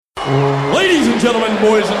Ladies and gentlemen,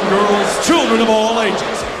 boys and girls, children of all ages,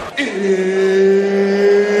 it's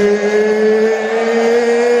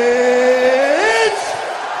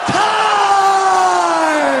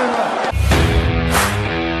time!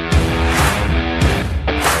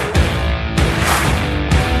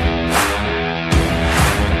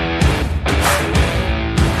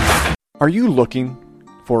 Are you looking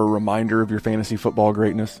for a reminder of your fantasy football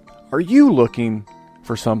greatness? Are you looking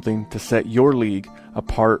for something to set your league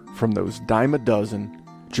apart from those dime a dozen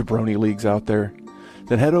jabroni leagues out there?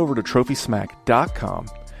 Then head over to TrophySmack.com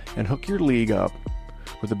and hook your league up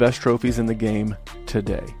with the best trophies in the game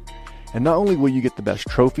today. And not only will you get the best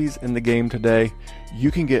trophies in the game today,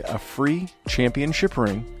 you can get a free championship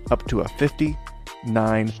ring up to a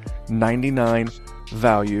 $59.99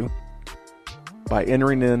 value by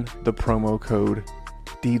entering in the promo code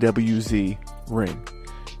DWZRing.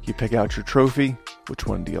 You pick out your trophy. Which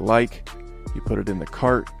one do you like? You put it in the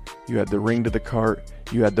cart. You add the ring to the cart.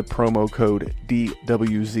 You add the promo code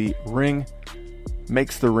DWZRing.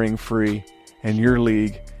 Makes the ring free, and your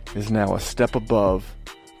league is now a step above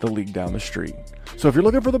the league down the street. So if you're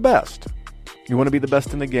looking for the best, you want to be the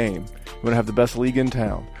best in the game, you want to have the best league in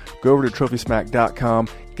town, go over to TrophySmack.com,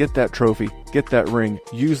 get that trophy, get that ring,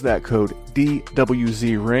 use that code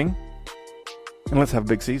DWZRing, and let's have a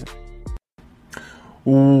big season.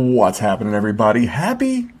 What's happening, everybody?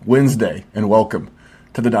 Happy Wednesday, and welcome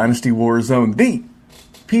to the Dynasty WarZone, the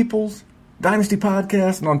People's Dynasty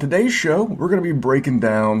Podcast. And on today's show, we're going to be breaking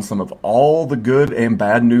down some of all the good and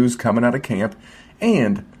bad news coming out of camp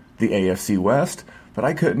and the AFC West. But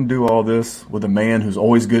I couldn't do all this with a man who's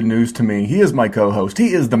always good news to me. He is my co-host.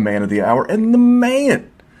 He is the man of the hour and the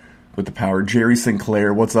man with the power, Jerry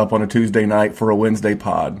Sinclair. What's up on a Tuesday night for a Wednesday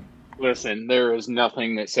pod? Listen, there is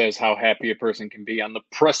nothing that says how happy a person can be on the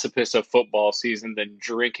precipice of football season than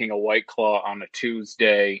drinking a White Claw on a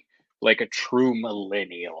Tuesday like a true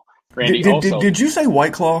millennial. Randy, did you say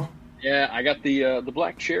White Claw? Yeah, I got the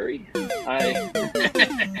black cherry.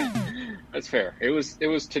 That's fair. It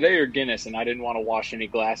was today or Guinness, and I didn't want to wash any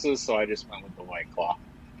glasses, so I just went with the White Claw.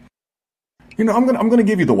 You know, I'm gonna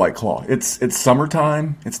give you the White Claw. It's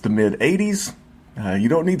summertime. It's the mid-'80s. You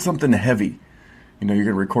don't need something heavy. You know, you're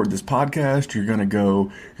going to record this podcast. You're going to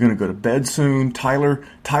go to bed soon. Tyler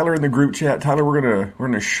in the group chat. Tyler, we're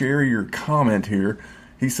going to share your comment here.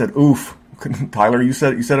 He said, "Oof." Tyler, you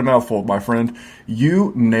said a mouthful, my friend.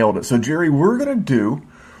 You nailed it. So, Jerry, we're going to do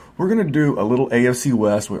a little AFC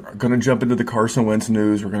West. We're going to jump into the Carson Wentz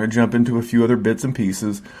news. We're going to jump into a few other bits and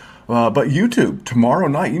pieces. But YouTube tomorrow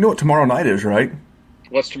night. You know what tomorrow night is, right?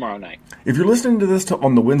 What's tomorrow night? If you're listening to this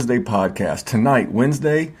on the Wednesday podcast tonight,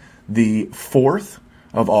 Wednesday, the 4th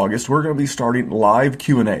of August, we're going to be starting live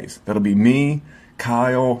Q&As. That'll be me,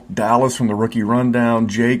 Kyle, Dallas from the Rookie Rundown,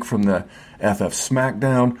 Jake from the FF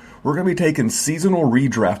Smackdown. We're going to be taking seasonal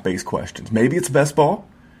redraft-based questions. Maybe it's best ball,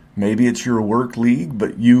 maybe it's your work league,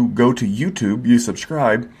 but you go to YouTube, you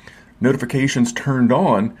subscribe, notifications turned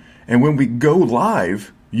on, and when we go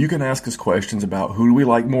live, you can ask us questions about who do we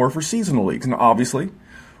like more for seasonal leagues. And obviously,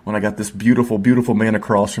 when I got this beautiful, beautiful man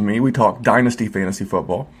across from me, we talk Dynasty fantasy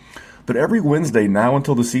football. But every Wednesday now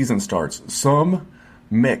until the season starts, some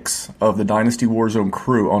mix of the Dynasty WarZone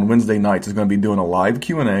crew on Wednesday nights is going to be doing a live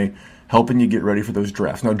Q&A, helping you get ready for those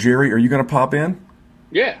drafts. Now, Jerry, are you going to pop in?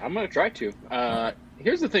 Yeah, I'm going to try to.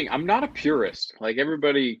 Here's the thing. I'm not a purist. Like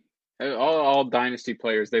everybody, all Dynasty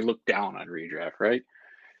players, they look down on redraft, right?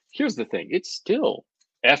 Here's the thing. It's still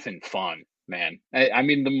effing fun, man. I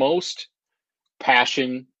mean, the most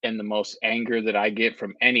passion and the most anger that I get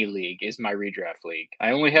from any league is my redraft league. I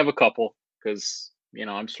only have a couple because, you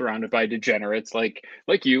know, I'm surrounded by degenerates like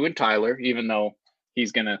you and Tyler, even though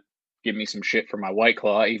he's going to give me some shit for my White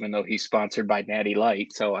Claw, even though he's sponsored by Natty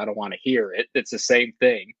Light, so I don't want to hear it. It's the same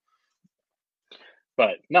thing.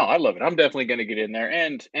 But no, I love it. I'm definitely going to get in there,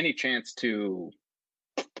 and any chance to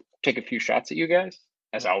take a few shots at you guys,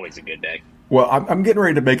 that's always a good day. Well, I'm getting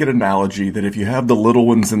ready to make an analogy that if you have the little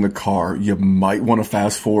ones in the car, you might want to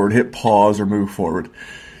fast forward, hit pause, or move forward.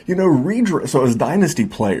 You know, so as Dynasty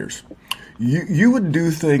players, you would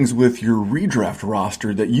do things with your redraft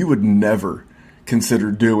roster that you would never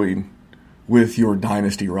consider doing with your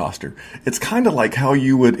Dynasty roster. It's kind of like how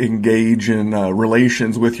you would engage in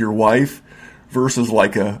relations with your wife versus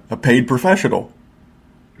like a paid professional.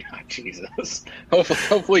 Jesus.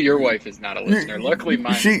 Hopefully your wife is not a listener. Luckily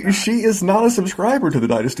mine She is not a subscriber to the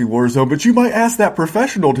Dynasty WarZone, but you might ask that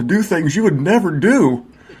professional to do things you would never do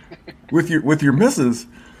with your missus.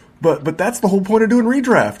 But that's the whole point of doing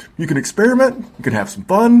redraft. You can experiment, you can have some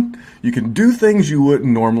fun, you can do things you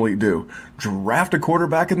wouldn't normally do. Draft a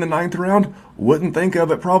quarterback in the 9th round, wouldn't think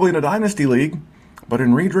of it probably in a Dynasty league. But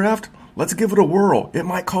in redraft, let's give it a whirl. It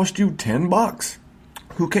might cost you $10.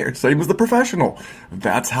 Who cares? Same as the professional.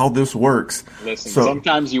 That's how this works. Listen,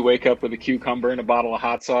 sometimes you wake up with a cucumber and a bottle of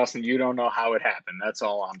hot sauce and you don't know how it happened. That's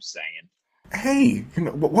all I'm saying. Hey,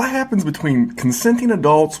 what happens between consenting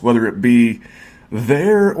adults, whether it be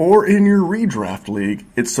there or in your redraft league,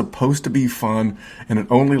 it's supposed to be fun, and it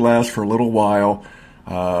only lasts for a little while,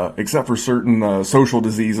 except for certain social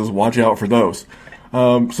diseases. Watch out for those.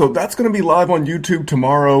 So that's going to be live on YouTube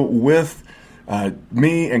tomorrow with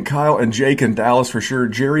me and Kyle and Jake and Dallas for sure.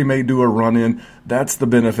 Jerry may do a run-in. That's the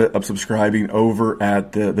benefit of subscribing over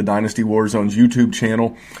at the Dynasty WarZone's YouTube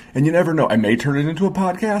channel. And you never know. I may turn it into a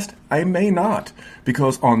podcast. I may not.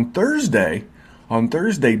 Because on Thursday,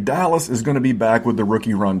 Dallas is going to be back with the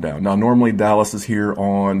Rookie Rundown. Now, normally Dallas is here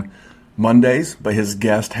on Mondays, but his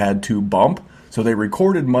guest had to bump. So they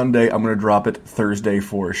recorded Monday. I'm going to drop it Thursday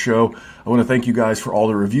for a show. I want to thank you guys for all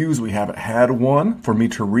the reviews. We haven't had one for me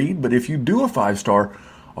to read, but if you do a 5-star,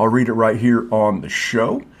 I'll read it right here on the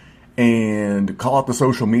show. And call out the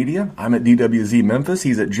social media. I'm at DWZ Memphis.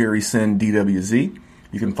 He's at Jerry Sin DWZ.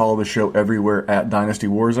 You can follow the show everywhere at Dynasty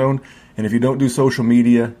WarZone. And if you don't do social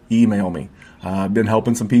media, email me. I've been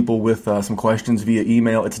helping some people with some questions via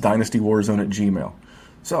email. It's dynastywarzone@gmail.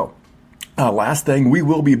 So, last thing, we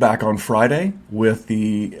will be back on Friday with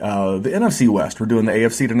the NFC West. We're doing the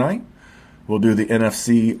AFC tonight. We'll do the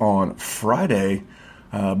NFC on Friday.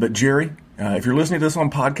 But Jerry, if you're listening to this on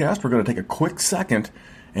podcast, we're going to take a quick second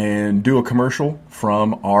and do a commercial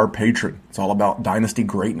from our patron. It's all about Dynasty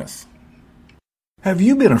greatness. Have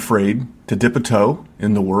you been afraid to dip a toe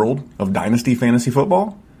in the world of Dynasty Fantasy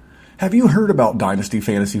Football? Have you heard about Dynasty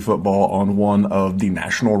Fantasy Football on one of the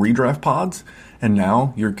national redraft pods, and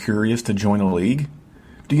now you're curious to join a league?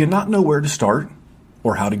 Do you not know where to start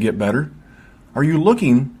or how to get better? Are you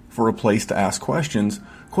looking for a place to ask questions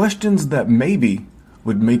that maybe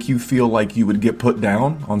would make you feel like you would get put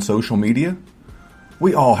down on social media?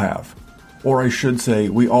 We all have. Or I should say,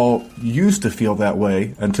 we all used to feel that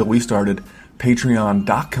way until we started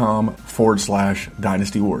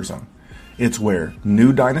patreon.com/Dynasty WarZone. It's where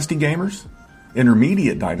new Dynasty gamers,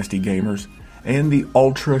 intermediate Dynasty gamers, and the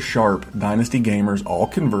ultra sharp Dynasty gamers all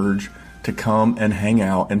converge to come and hang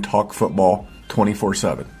out and talk football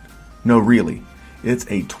 24/7. No, really, it's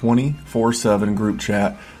a 24/7 group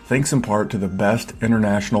chat, thanks in part to the best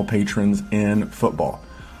international patrons in football.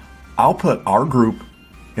 I'll put our group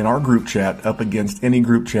in our group chat up against any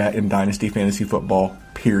group chat in Dynasty Fantasy Football,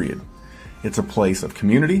 period. It's a place of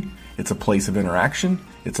community. It's a place of interaction.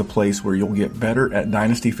 It's a place where you'll get better at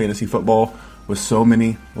Dynasty Fantasy Football with so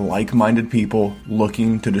many like-minded people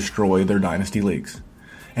looking to destroy their Dynasty leagues.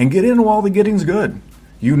 And get in while the getting's good.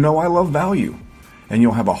 You know I love value. And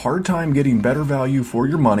you'll have a hard time getting better value for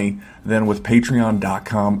your money than with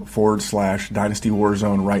patreon.com/Dynasty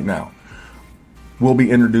WarZone right now. We'll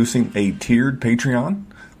be introducing a tiered Patreon,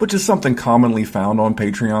 which is something commonly found on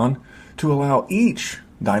Patreon, to allow each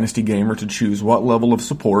Dynasty gamer to choose what level of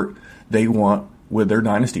support they want with their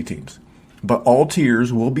Dynasty teams. But all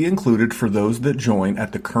tiers will be included for those that join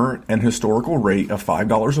at the current and historical rate of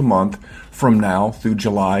 $5 a month from now through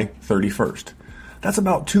July 31st. That's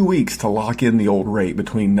about 2 weeks to lock in the old rate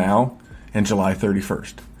between now and July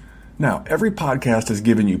 31st. Now, every podcast has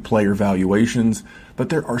given you player valuations, but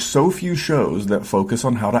there are so few shows that focus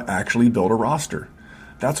on how to actually build a roster.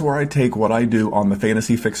 That's where I take what I do on the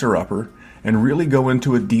Fantasy Fixer-Upper and really go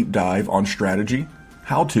into a deep dive on strategy,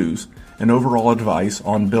 how-tos, and overall advice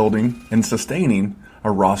on building and sustaining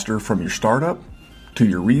a roster from your startup to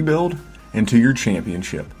your rebuild and to your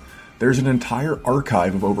championship. There's an entire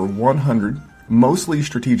archive of over 100 mostly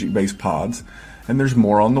strategic-based pods, and there's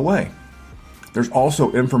more on the way. There's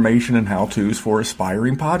also information and how-tos for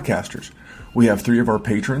aspiring podcasters. We have 3 of our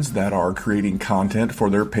patrons that are creating content for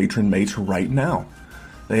their patron mates right now.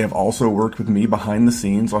 They have also worked with me behind the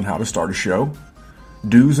scenes on how to start a show,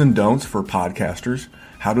 do's and don'ts for podcasters,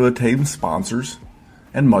 how to attain sponsors,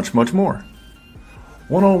 and much, much more.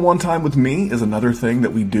 One-on-one time with me is another thing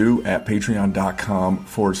that we do at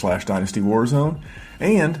patreon.com/Dynasty WarZone,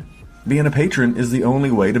 and being a patron is the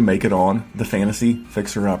only way to make it on the Fantasy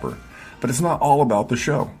Fixer-Upper. But it's not all about the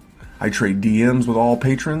show. I trade DMs with all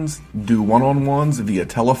patrons, do one-on-ones via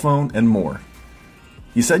telephone, and more.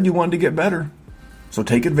 You said you wanted to get better, so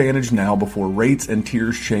take advantage now before rates and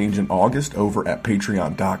tiers change in August over at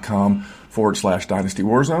patreon.com/Dynasty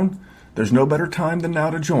WarZone. There's no better time than now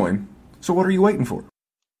to join, so what are you waiting for?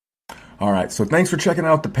 All right, so thanks for checking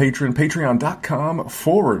out the Patreon,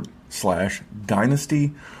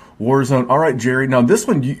 patreon.com/Dynasty WarZone. All right, Jerry, now this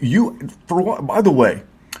one, by the way,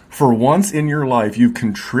 for once in your life, you've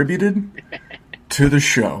contributed to the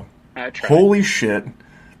show. I tried. Holy shit.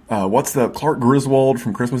 What's the Clark Griswold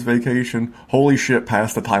from Christmas Vacation? Holy shit,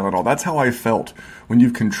 pass the Tylenol. That's how I felt when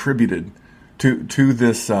you've contributed to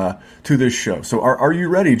this show. So are you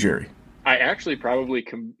ready, Jerry? I actually probably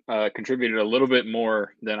contributed a little bit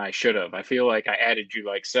more than I should have. I feel like I added you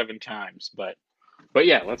like 7 times, but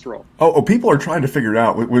yeah, let's roll. Oh, people are trying to figure it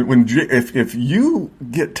out. If you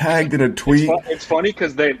get tagged in a tweet, it's funny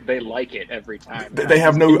because they like it every time. They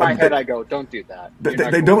have no. In my head, I go, "Don't do that."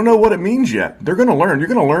 They don't know what it means yet. They're going to learn. You're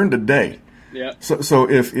going to learn today. Yeah. So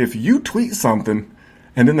if you tweet something,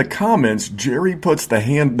 and in the comments Jerry puts the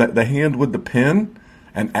hand with the pen,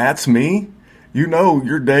 and ats me, you know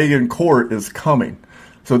your day in court is coming.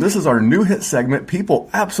 So this is our new hit segment. People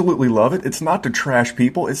absolutely love it. It's not to trash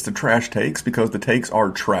people. It's to trash takes because the takes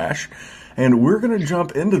are trash. And we're going to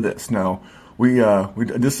jump into this. Now,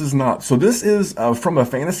 this is not. So this is from a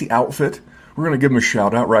fantasy outfit. We're going to give them a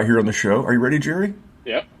shout out right here on the show. Are you ready, Jerry?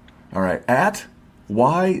 Yep. All right. At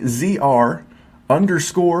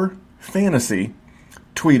YZR_fantasy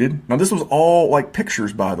tweeted. Now, this was all like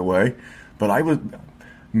pictures, by the way, but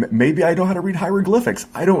maybe I know how to read hieroglyphics.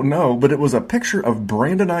 I don't know, but it was a picture of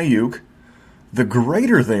Brandon Ayuk, the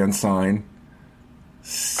greater than sign,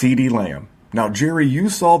 CeeDee Lamb. Now, Jerry, you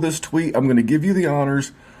saw this tweet. I'm going to give you the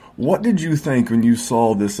honors. What did you think when you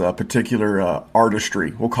saw this particular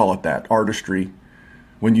artistry? We'll call it that, artistry,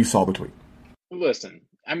 when you saw the tweet. Listen,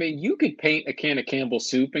 I mean, you could paint a can of Campbell's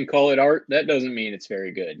soup and call it art. That doesn't mean it's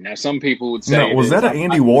very good. Now, some people would say... No, was that an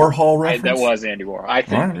Andy Warhol reference? That was Andy Warhol. I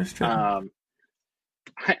think...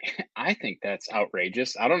 Right, I think that's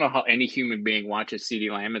outrageous. I don't know how any human being watches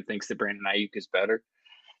CeeDee Lamb and thinks that Brandon Ayuk is better.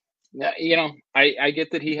 You know, I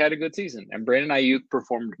get that he had a good season, and Brandon Ayuk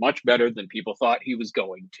performed much better than people thought he was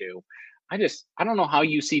going to. I don't know how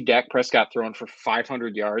you see Dak Prescott throwing for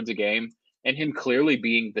 500 yards a game and him clearly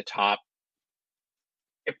being the top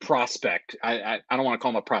prospect. I don't want to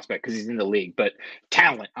call him a prospect because he's in the league, but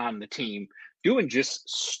talent on the team, doing just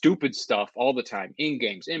stupid stuff all the time, in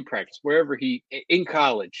games, in practice, wherever in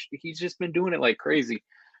college. He's just been doing it like crazy.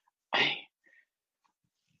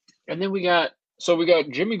 And then we got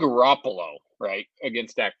Jimmy Garoppolo, right,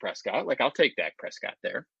 against Dak Prescott. Like, I'll take Dak Prescott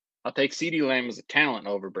there. I'll take CeeDee Lamb as a talent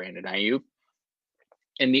over Brandon Ayuk.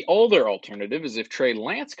 And the older alternative is if Trey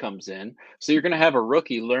Lance comes in. So you're going to have a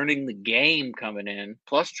rookie learning the game coming in,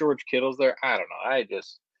 plus George Kittle's there. I don't know.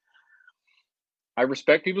 I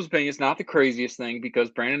respect people's opinions. Not the craziest thing because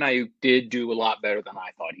Brandon Ayuk did do a lot better than I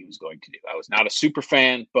thought he was going to do. I was not a super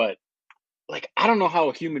fan, but like, I don't know how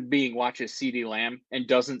a human being watches CeeDee Lamb and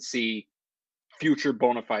doesn't see future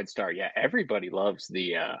bona fide star. Yeah, everybody loves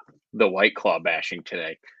the White Claw bashing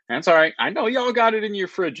today. That's all right. I know y'all got it in your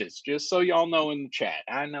fridges, just so y'all know in the chat.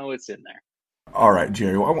 I know it's in there. All right,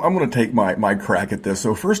 Jerry. Well, I'm going to take my crack at this.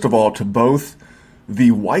 So first of all, to both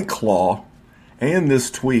the White Claw and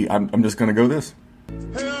this tweet, I'm just going to go this.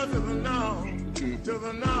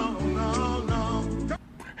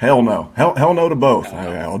 Hell no. Hell no to both.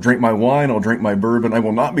 I'll drink my wine. I'll drink my bourbon. I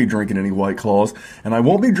will not be drinking any White Claws, and I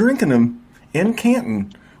won't be drinking them in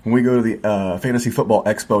Canton when we go to the Fantasy Football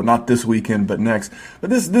Expo, not this weekend, but next. But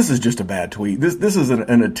this is just a bad tweet. This is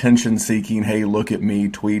an attention-seeking, hey, look at me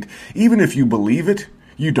tweet. Even if you believe it,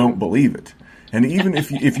 you don't believe it. And even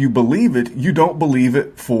if you believe it, you don't believe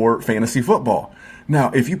it for fantasy football.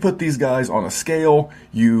 Now, if you put these guys on a scale,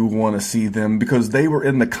 you want to see them because they were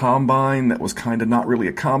in the combine that was kind of not really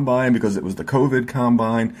a combine because it was the COVID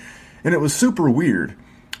combine, and it was super weird.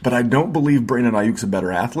 But I don't believe Brandon Ayuk's a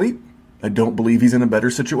better athlete. I don't believe he's in a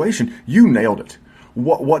better situation. You nailed it.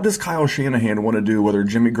 What does Kyle Shanahan want to do, whether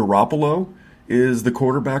Jimmy Garoppolo is the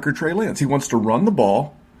quarterback or Trey Lance? He wants to run the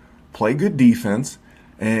ball, play good defense,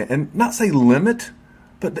 and not say limit,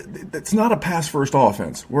 but it's not a pass-first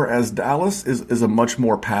offense, whereas Dallas is a much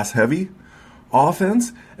more pass-heavy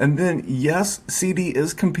offense. And then, yes, CD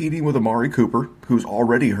is competing with Amari Cooper, who's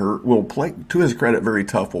already hurt, will play, to his credit, very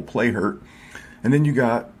tough, will play hurt. And then you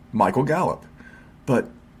got Michael Gallup. But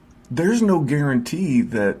there's no guarantee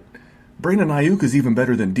that Brandon Ayuk is even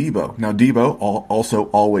better than Debo. Now, Debo also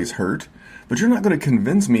always hurt, but you're not going to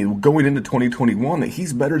convince me going into 2021 that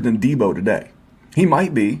he's better than Debo today. He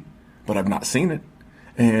might be, but I've not seen it.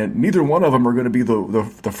 And neither one of them are going to be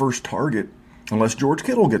the first target unless George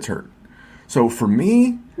Kittle gets hurt. So for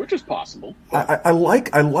me, which is possible, I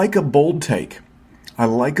like a bold take. I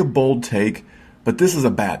like a bold take, but this is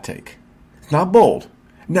a bad take. It's not bold.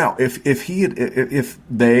 Now, if they,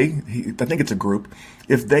 I think it's a group,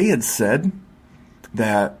 if they had said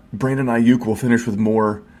that Brandon Ayuk will finish with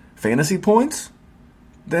more fantasy points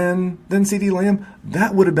than CeeDee Lamb,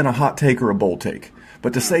 that would have been a hot take or a bold take.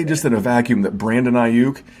 But to say just in a vacuum that Brandon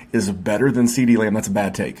Ayuk is better than CeeDee Lamb, that's a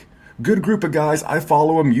bad take. good group of guys. I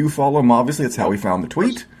follow them. You follow them. Obviously, it's how we found the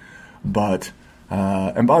tweet. But,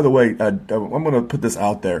 and by the way, I'm going to put this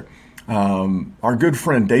out there. Our good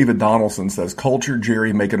friend David Donaldson says, Culture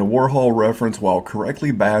Jerry making a Warhol reference while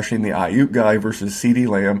correctly bashing the Ayuk guy versus CeeDee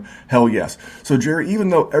Lamb. Hell yes. So, Jerry, even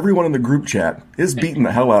though everyone in the group chat is beating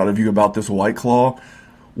the hell out of you about this White Claw,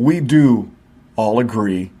 we do all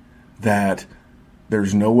agree that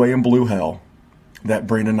there's no way in blue hell that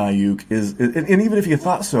Brandon Ayuk is, and even if you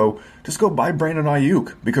thought so, just go buy Brandon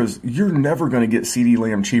Ayuk, because you're never going to get CeeDee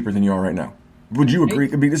Lamb cheaper than you are right now. Would you agree?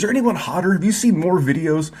 I mean, is there anyone hotter? Have you seen more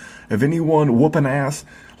videos of anyone whooping ass?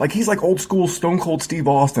 Like, he's like old school Stone Cold Steve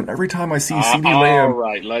Austin. Every time I see CeeDee Lamb, all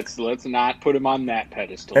right, let's not put him on that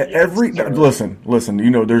pedestal. Listen. You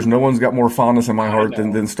know, there's no one's got more fondness in my heart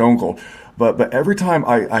than Stone Cold. But every time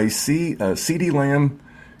I see CeeDee Lamb,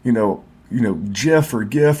 you know, GIF or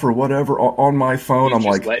GIF or whatever on my phone, I'm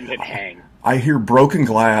like, letting it hang. I hear broken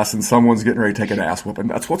glass and someone's getting ready to take an ass whooping.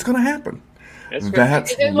 That's what's going to happen. That's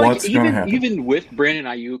what's going to happen. Even with Brandon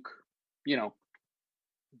Ayuk, you know,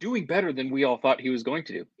 doing better than we all thought he was going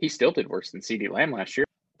to do, he still did worse than CeeDee Lamb last year.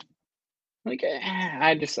 Like,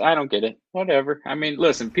 I don't get it. Whatever. I mean,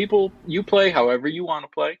 listen, people, you play however you want to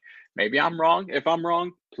play. Maybe I'm wrong. If I'm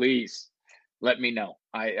wrong, please let me know.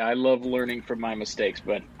 I love learning from my mistakes,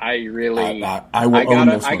 but I really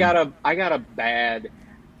I got a bad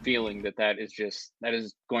feeling that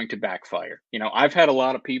is going to backfire. You know, I've had a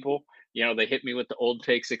lot of people, you know, they hit me with the old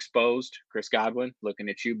takes exposed. Chris Godwin, looking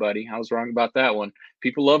at you, buddy. I was wrong about that one.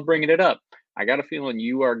 People love bringing it up. I got a feeling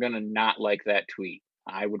you are going to not like that tweet.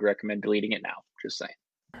 I would recommend deleting it now. Just saying.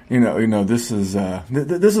 You know, this is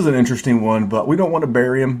an interesting one, but we don't want to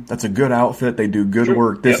bury him. That's a good outfit. They do good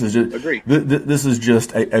work. This is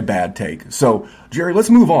just a bad take. So, Jerry, let's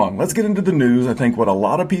move on. Let's get into the news. I think what a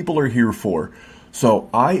lot of people are here for. So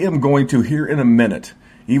I am going to, here in a minute,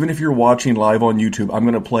 even if you're watching live on YouTube, I'm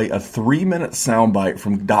going to play a 3-minute soundbite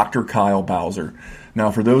from Dr. Kyle Bowser.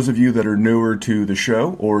 Now, for those of you that are newer to the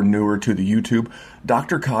show or newer to the YouTube,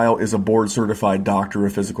 Dr. Kyle is a board-certified doctor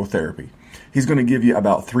of physical therapy. He's going to give you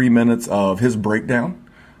about 3 minutes of his breakdown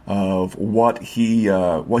of what he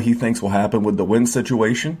thinks will happen with the win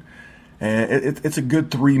situation. And it's a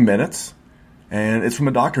good 3 minutes. And it's from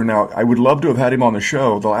a doctor. Now, I would love to have had him on the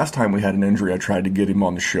show. The last time we had an injury, I tried to get him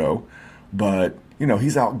on the show. But, you know,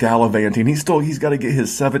 he's out gallivanting. He's got to get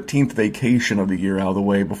his 17th vacation of the year out of the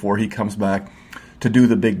way before he comes back to do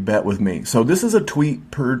the big bet with me. So this is a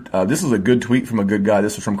this is a good tweet from a good guy.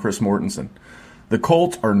 This is from Chris Mortensen. The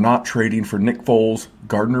Colts are not trading for Nick Foles,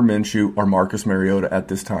 Gardner Minshew, or Marcus Mariota at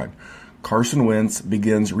this time. Carson Wentz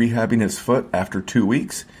begins rehabbing his foot after 2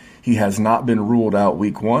 weeks. He has not been ruled out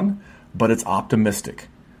week 1, but it's optimistic.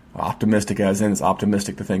 Optimistic as in it's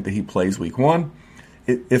optimistic to think that he plays week 1.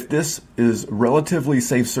 If this is relatively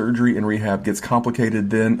safe surgery and rehab gets complicated,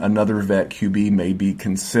 then another vet QB may be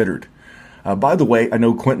considered. By the way, I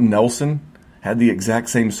know Quentin Nelson had the exact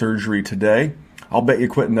same surgery today. I'll bet you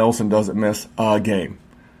Quentin Nelson doesn't miss a game.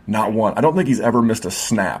 Not one. I don't think he's ever missed a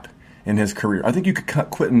snap in his career. I think you could cut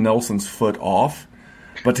Quentin Nelson's foot off,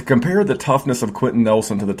 but to compare the toughness of Quentin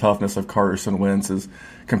Nelson to the toughness of Carson Wentz is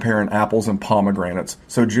comparing apples and pomegranates.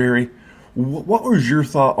 So, Jerry, what was your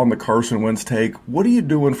thought on the Carson Wentz take? What are you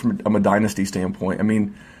doing from a dynasty standpoint? I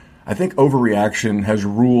mean, I think overreaction has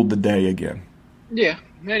ruled the day again. Yeah,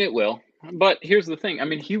 and it will. But here's the thing. I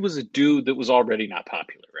mean, he was a dude that was already not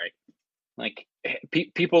popular, right? Like,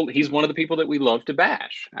 people, he's one of the people that we love to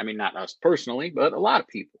bash. I mean, not us personally, but a lot of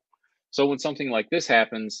people. So when something like this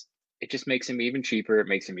happens, it just makes him even cheaper. It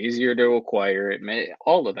makes him easier to acquire.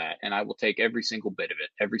 All of that. And I will take every single bit of it,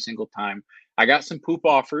 every single time. I got some poop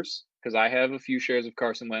offers because I have a few shares of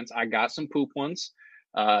Carson Wentz. I got some poop ones.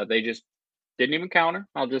 They just didn't even counter.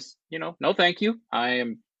 I'll just, no, thank you. I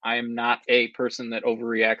am not a person that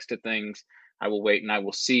overreacts to things. I will wait and I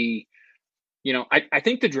will see. I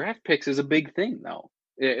think the draft picks is a big thing though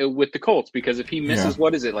with the Colts, because if he misses,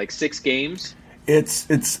 what is it, like 6 games?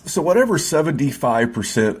 It's so whatever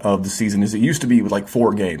 75% of the season is. It used to be with like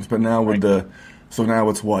 4 games, but now with now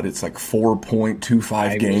it's what? It's like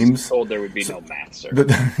 4.25 games. I was told there would be no math, sir.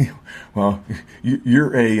 Well,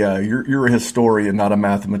 you're a historian, not a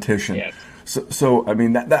mathematician. Yes. So I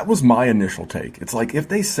mean that was my initial take. It's like if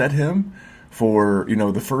they set him for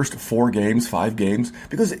the first 4 games, 5 games,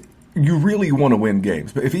 because you really want to win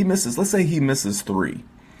games. But if he misses, let's say he misses 3,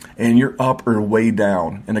 and you're up or way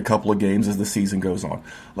down in a couple of games as the season goes on.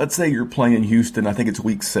 Let's say you're playing Houston, I think it's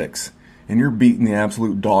week 6, and you're beating the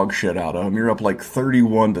absolute dog shit out of them. You're up like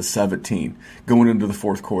 31-17 going into the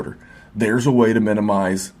fourth quarter. There's a way to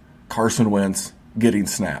minimize Carson Wentz getting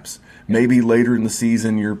snaps. Maybe later in the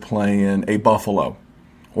season you're playing a Buffalo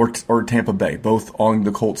or Tampa Bay, both on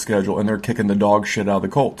the Colts schedule, and they're kicking the dog shit out of the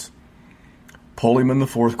Colts. Pull him in the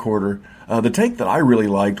fourth quarter. The take that I really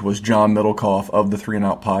liked was John Middlecoff of the 3 and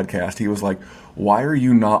Out podcast. He was like, "Why are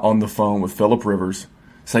you not on the phone with Phillip Rivers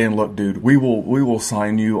saying, look, dude, we will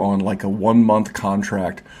sign you on like a 1-month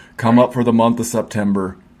contract. Come up for the month of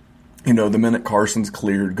September. The minute Carson's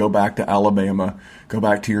cleared, go back to Alabama, go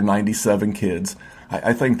back to your 97 kids."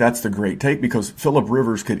 I think that's the great take, because Phillip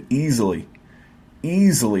Rivers could easily, be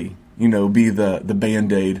the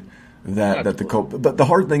Band-Aid that the coach. But the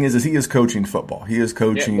hard thing is he is coaching football. He is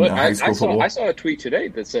coaching high school football. I saw a tweet today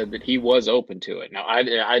that said that he was open to it. Now,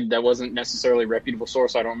 I that wasn't necessarily a reputable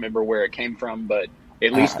source. I don't remember where it came from, but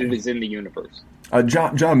at least it is in the universe.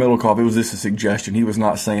 John Middlecoff, it was just a suggestion. He was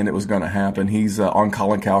not saying it was going to happen. He's on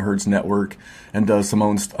Colin Cowherd's network and does some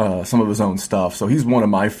of his own stuff. So he's one of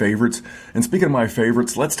my favorites. And speaking of my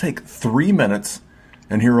favorites, let's take 3 minutes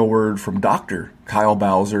and hear a word from Dr. Kyle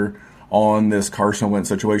Bowser on this Carson Wentz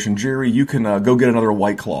situation. Jerry, you can go get another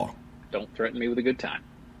White Claw. Don't threaten me with a good time.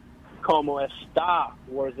 Como está,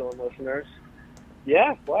 WarZone listeners?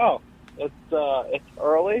 Yeah, wow. It's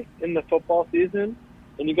early in the football season,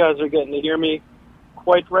 and you guys are getting to hear me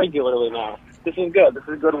quite regularly now. This is good. This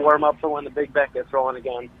is a good warm-up for when the big bet gets rolling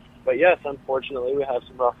again. But yes, unfortunately, we have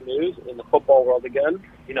some rough news in the football world again.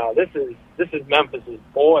 This is Memphis's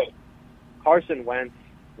boy. Carson Wentz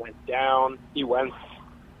went down. He went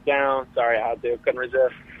down. Sorry, I had to. Couldn't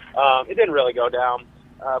resist. It didn't really go down,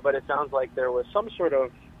 but it sounds like there was some sort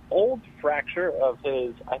of old fracture of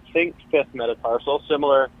his, I think, fifth metatarsal.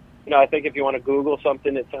 Similar, I think if you want to Google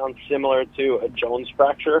something, it sounds similar to a Jones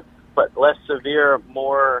fracture, but less severe,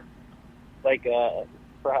 more like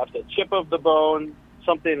perhaps a chip of the bone,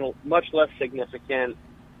 something much less significant.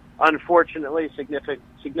 Unfortunately,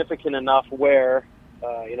 significant enough where,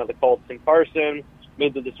 the Colts and Carson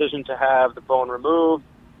made the decision to have the bone removed,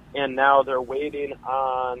 and now they're waiting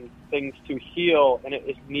on things to heal, and it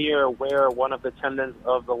is near where one of the tendons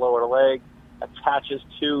of the lower leg attaches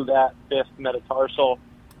to that fifth metatarsal.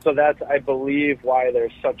 So that's, I believe, why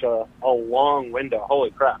there's such a long window. Holy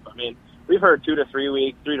crap. I mean, we've heard 2 to 3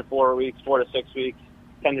 weeks, 3 to 4 weeks, 4 to 6 weeks,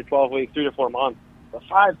 10 to 12 weeks, 3 to 4 months. But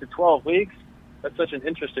 5 to 12 weeks, that's such an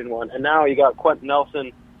interesting one. And now you got Quentin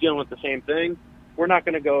Nelson dealing with the same thing. We're not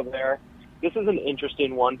going to go there. This is an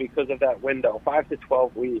interesting one because of that window, 5 to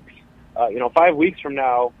 12 weeks. 5 weeks from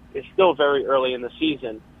now is still very early in the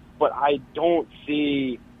season, but I don't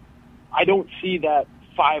see that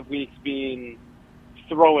 5 weeks being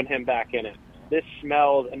throwing him back in it. This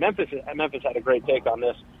smelled, and Memphis had a great take on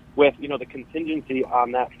this with, the contingency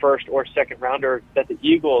on that first or second rounder that the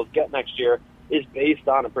Eagles get next year is based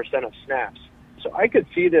on a percent of snaps. So I could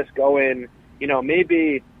see this going,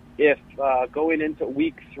 maybe if going into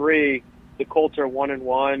week 3, the Colts are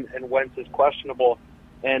 1-1 and Wentz is questionable.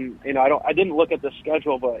 And, I didn't look at the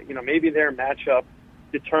schedule, but, maybe their matchup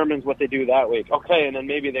determines what they do that week. Okay, and then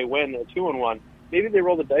maybe they win, they're 2-1. Maybe they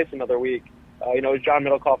roll the dice another week. As John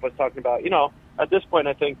Middlecoff was talking about, at this point,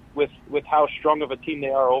 I think with how strong of a team they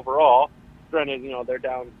are overall, granted, they're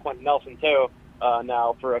down Quentin Nelson too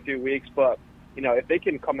now for a few weeks, but, if they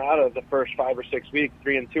can come out of the first 5 or 6 weeks,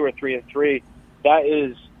 3-2 or 3-3, that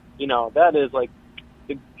is like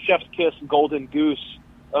the chef's kiss golden goose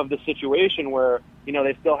of the situation where,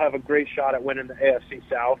 they still have a great shot at winning the AFC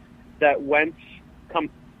South. That Wentz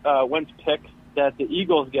pick that the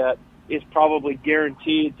Eagles get is probably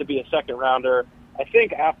guaranteed to be a second rounder. I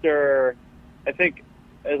think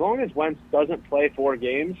as long as Wentz doesn't play 4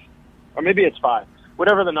 games, or maybe it's 5,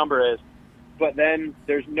 whatever the number is, but then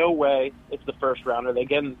there's no way it's the first rounder. They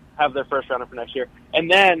again have their first rounder for next year.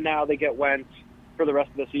 And then now they get Wentz for the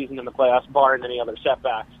rest of the season in the playoffs, barring any other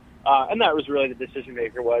setbacks. And that was really the decision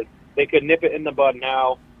maker was they could nip it in the bud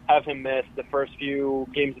now, have him miss the first few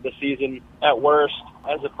games of the season at worst,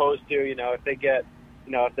 as opposed to, if they get,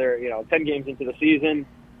 if they're, 10 games into the season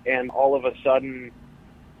and all of a sudden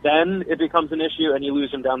then it becomes an issue and you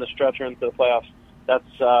lose him down the stretch or into the playoffs.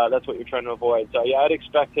 That's what you're trying to avoid. So, yeah, I'd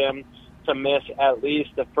expect him to miss at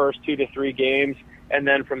least the first 2 to 3 games, and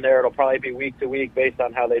then from there it'll probably be week to week based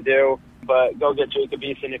on how they do. But go get Jacob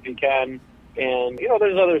Eason if you can. And,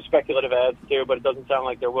 there's other speculative ads too, but it doesn't sound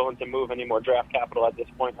like they're willing to move any more draft capital at this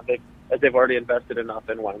point as they've already invested enough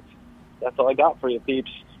in Wentz. That's all I got for you,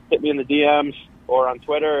 peeps. Hit me in the DMs or on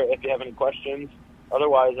Twitter if you have any questions.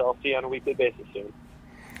 Otherwise, I'll see you on a weekly basis soon.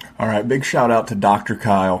 All right, big shout out to Dr.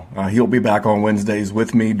 Kyle. He'll be back on Wednesdays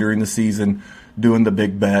with me during the season doing the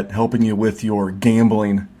big bet, helping you with your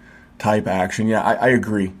gambling type action. Yeah, I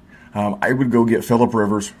agree. I would go get Phillip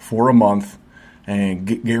Rivers for a month,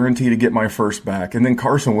 and guarantee to get my first back. And then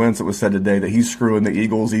Carson Wentz, it was said today that he's screwing the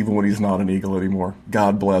Eagles even when he's not an Eagle anymore.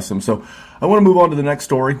 God bless him. So I want to move on to the next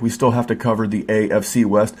story. We still have to cover the AFC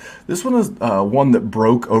West. This one is one that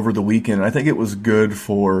broke over the weekend. I think it was good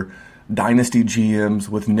for Dynasty GMs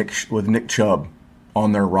with Nick Chubb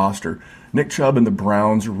on their roster. Nick Chubb and the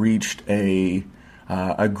Browns reached a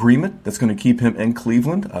agreement that's going to keep him in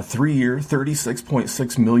Cleveland, a 3-year,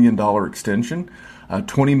 $36.6 million extension,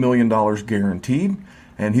 $20 million guaranteed,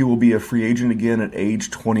 and he will be a free agent again at age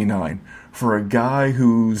 29. For a guy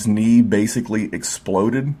whose knee basically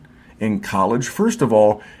exploded in college, first of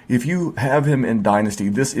all, if you have him in Dynasty,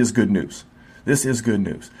 this is good news. This is good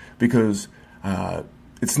news because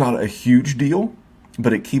it's not a huge deal,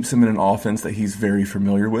 but it keeps him in an offense that he's very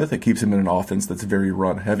familiar with. It keeps him in an offense that's very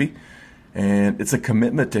run-heavy, and it's a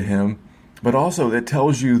commitment to him. But also, it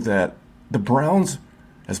tells you that the Browns,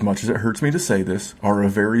 as much as it hurts me to say this, are a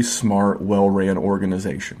very smart, well-ran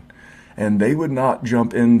organization. And they would not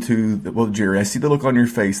jump into, well, Jerry, I see the look on your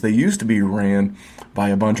face. They used to be ran by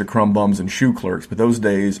a bunch of crumb bums and shoe clerks, but those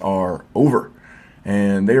days are over.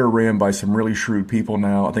 And they are ran by some really shrewd people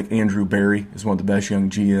now. I think Andrew Berry is one of the best young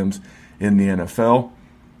GMs in the NFL.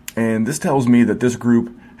 And this tells me that this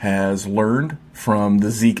group has learned from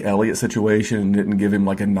the Zeke Elliott situation and didn't give him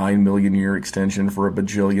like a $9 million year extension for $1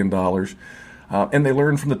 bajillion. And they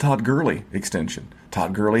learned from the Todd Gurley extension.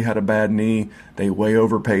 Todd Gurley had a bad knee. They way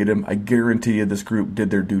overpaid him. I guarantee you this group did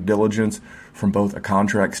their due diligence from both a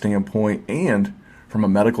contract standpoint and from a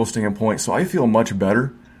medical standpoint. So I feel much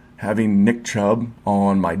better having Nick Chubb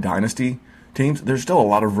on my Dynasty teams. There's still a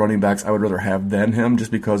lot of running backs I would rather have than him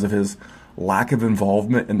just because of his lack of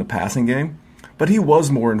involvement in the passing game. But he was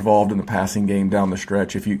more involved in the passing game down the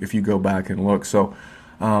stretch if you go back and look. So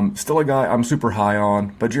still a guy I'm super high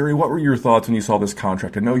on. But, Jerry, what were your thoughts when you saw this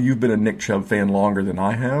contract? I know you've been a Nick Chubb fan longer than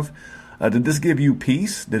I have. Did this give you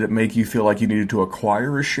peace? Did it make you feel like you needed to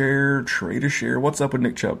acquire a share, trade a share? What's up with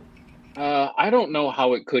Nick Chubb? I don't know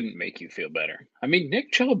how it couldn't make you feel better. I mean,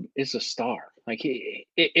 Nick Chubb is a star. Like,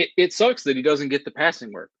 it sucks that he doesn't get the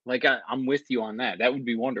passing work. Like, I'm with you on that. That would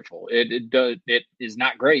be wonderful. It is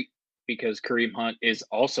not great because Kareem Hunt is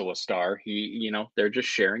also a star. They're just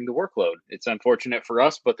sharing the workload. It's unfortunate for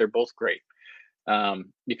us, but they're both great.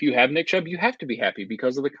 If you have Nick Chubb, you have to be happy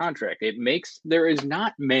because of the contract. There is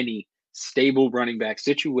not many stable running back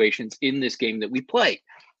situations in this game that we play.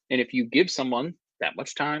 And if you give someone that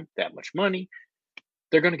much time, that much money,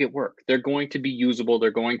 they're going to get work. They're going to be usable.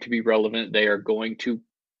 They're going to be relevant. They are going to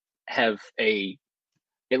have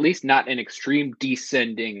at least not an extreme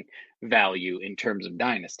descending value in terms of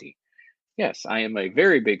dynasty. Yes, I am a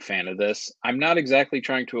very big fan of this. I'm not exactly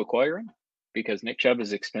trying to acquire him because Nick Chubb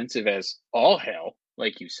is expensive as all hell,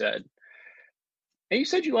 like you said. And you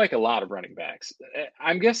said you like a lot of running backs.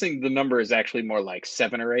 I'm guessing the number is actually more like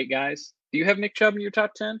 7 or 8 guys. Do you have Nick Chubb in your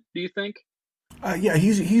top 10, do you think? Yeah,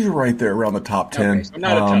 he's right there around the top 10. Okay, so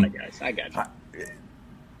not a ton of guys. I got you.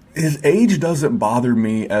 His age doesn't bother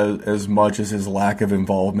me as much as his lack of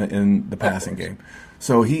involvement in the passing game.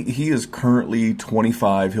 So he is currently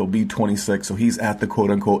 25. He'll be 26, so he's at the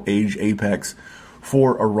quote-unquote age apex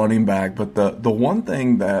for a running back. But the one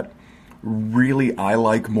thing that really I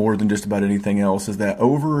like more than just about anything else is that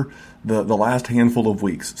over the last handful of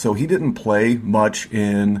weeks, so he didn't play much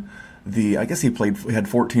in I guess he had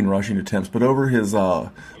 14 rushing attempts, but over his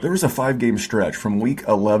there was a 5-game stretch from week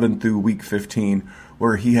 11 through week 15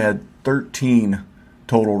 where he had 13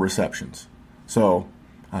 total receptions. So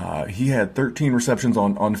he had 13 receptions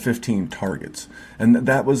on 15 targets, and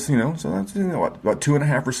that was so that's about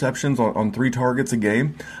 2.5 receptions on 3 targets a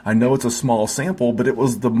game. I know it's a small sample, but it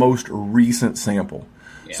was the most recent sample.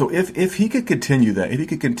 Yeah. So if he could continue that, if he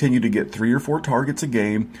could continue to get 3 or 4 targets a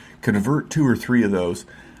game, convert 2 or 3 of those,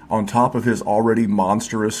 on top of his already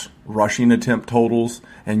monstrous rushing attempt totals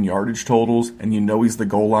and yardage totals, and he's the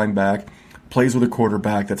goal line back, plays with a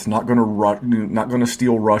quarterback that's not going to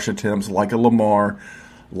steal rush attempts like a Lamar,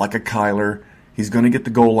 like a Kyler. He's going to get the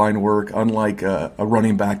goal line work, unlike a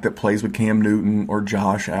running back that plays with Cam Newton or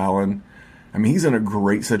Josh Allen. I mean, he's in a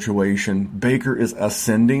great situation. Baker is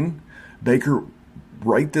ascending. Baker,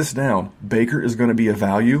 write this down. Baker is going to be a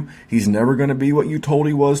value. He's never going to be what you told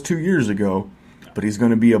he was 2 years ago, but he's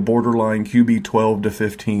going to be a borderline QB 12 to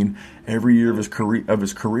 15 every year of his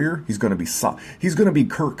career. He's going to be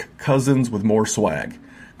Kirk Cousins with more swag.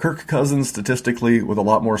 Kirk Cousins statistically with a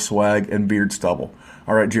lot more swag and beard stubble.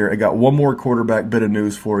 All right, Jerry, I got one more quarterback bit of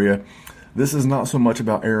news for you. This is not so much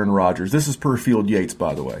about Aaron Rodgers. This is per Field Yates,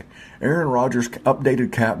 by the way. Aaron Rodgers'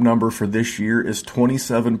 updated cap number for this year is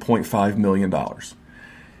 $27.5 million.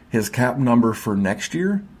 His cap number for next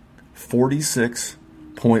year, $46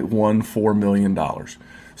 $1.14 million.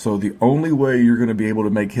 So the only way you're going to be able to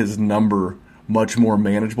make his number much more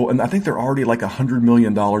manageable, and I think they're already like $100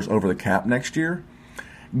 million over the cap next year.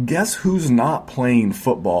 Guess who's not playing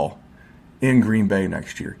football in Green Bay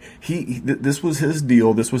next year? This was his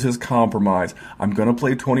deal. This was his compromise. I'm going to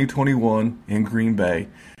play 2021 in Green Bay.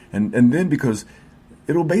 And then because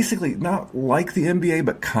it'll basically, not like the NBA,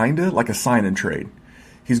 but kind of like a sign and trade.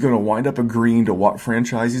 He's going to wind up agreeing to what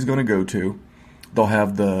franchise he's going to go to. They'll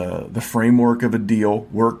have the framework of a deal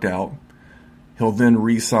worked out. He'll then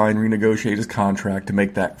re-sign, renegotiate his contract to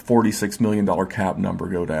make that $46 million cap number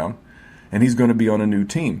go down. And he's going to be on a new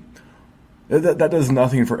team. That does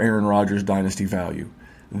nothing for Aaron Rodgers' dynasty value.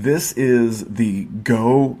 This is the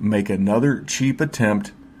go make another cheap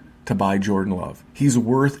attempt to buy Jordan Love. He's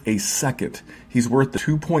worth a second. He's worth the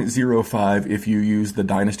 2.05 if you use the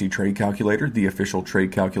Dynasty trade calculator, the official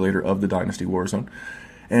trade calculator of the Dynasty WarZone.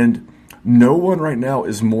 And no one right now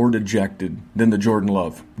is more dejected than the Jordan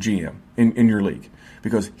Love GM in your league,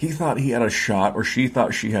 because he thought he had a shot, or she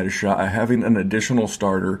thought she had a shot at having an additional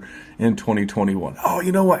starter in 2021. Oh,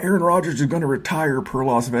 you know what? Aaron Rodgers is going to retire per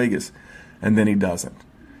Las Vegas. And then he doesn't.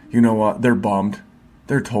 You know what? They're bummed.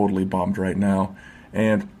 They're totally bummed right now.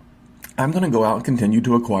 And I'm going to go out and continue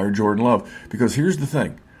to acquire Jordan Love, because here's the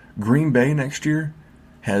thing. Green Bay next year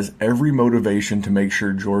has every motivation to make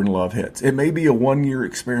sure Jordan Love hits. It may be a one-year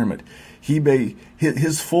experiment.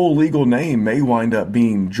 His full legal name may wind up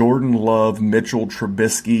being Jordan Love Mitchell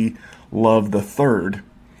Trubisky Love III.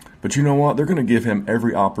 But you know what? They're going to give him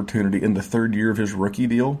every opportunity in the third year of his rookie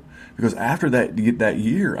deal, because after that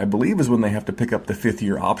year, I believe, is when they have to pick up the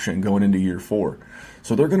fifth-year option going into year 4.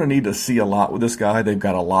 So they're going to need to see a lot with this guy. They've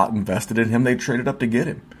got a lot invested in him. They traded up to get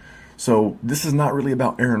him. So this is not really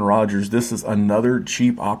about Aaron Rodgers. This is another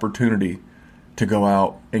cheap opportunity to go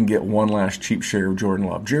out and get one last cheap share of Jordan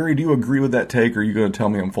Love. Jerry, do you agree with that take, or are you going to tell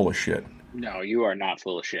me I'm full of shit? No, you are not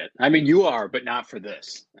full of shit. I mean, you are, but not for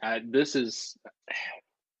this.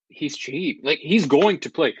 He's cheap. Like, he's going to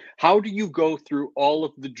play. How do you go through all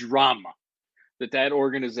of the drama that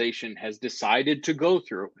organization has decided to go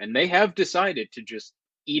through? And they have decided to just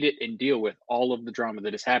eat it and deal with all of the drama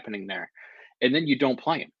that is happening there. And then you don't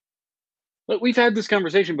play him. But we've had this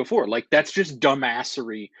conversation before. Like, that's just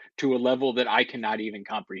dumbassery to a level that I cannot even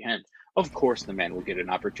comprehend. Of course the man will get an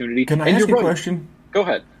opportunity. Can I ask you a question? Go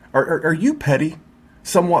ahead. Are you petty?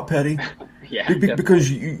 Somewhat petty? Yeah.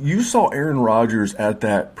 Because you saw Aaron Rodgers at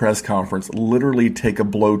that press conference literally take a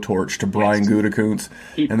blowtorch to Brian Gutekunst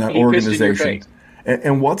and that organization.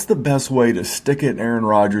 And what's the best way to stick it in Aaron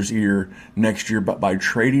Rodgers' ear next year but by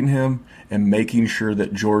trading him and making sure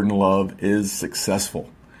that Jordan Love is successful?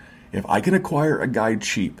 If I can acquire a guy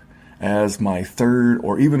cheap as my third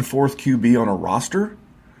or even fourth QB on a roster,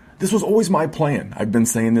 this was always my plan. I've been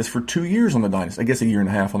saying this for 2 years on the Dynasty, I guess a year and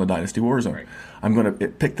a half on the Dynasty WarZone. Right. I'm going to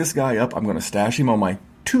pick this guy up. I'm going to stash him on my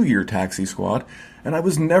 2-year taxi squad, and I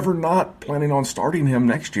was never not planning on starting him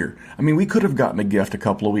next year. I mean, we could have gotten a gift a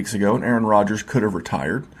couple of weeks ago, and Aaron Rodgers could have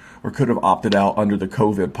retired or could have opted out under the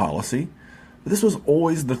COVID policy. But this was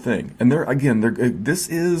always the thing. And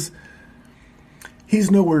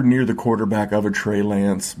he's nowhere near the quarterback of a Trey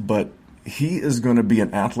Lance, but he is going to be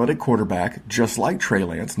an athletic quarterback, just like Trey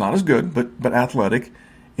Lance. Not as good, but athletic,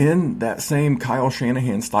 in that same Kyle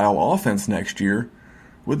Shanahan-style offense next year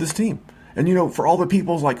with this team. And, you know, for all the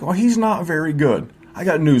people's like, oh, he's not very good. I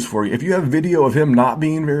got news for you. If you have video of him not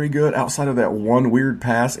being very good outside of that one weird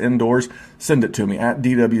pass indoors, send it to me at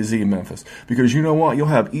DWZ Memphis. Because you know what? You'll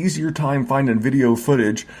have easier time finding video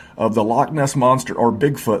footage of the Loch Ness Monster or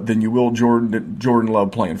Bigfoot than you will Jordan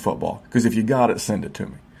Love playing football. Because if you got it, send it to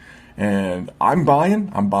me. And I'm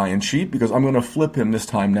buying cheap because I'm going to flip him this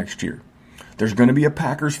time next year. There's going to be a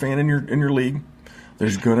Packers fan in your league.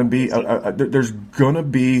 There's going to be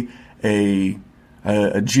a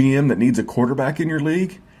GM that needs a quarterback in your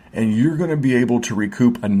league, and you're going to be able to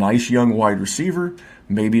recoup a nice young wide receiver,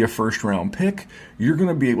 maybe a first-round pick. You're going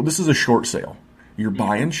to be able. This is a short sale. You're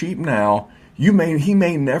buying cheap now. He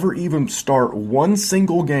may never even start one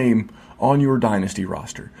single game on your dynasty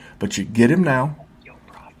roster, but you get him now,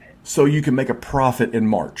 so you can make a profit in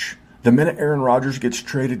March. The minute Aaron Rodgers gets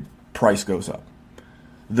traded, price goes up.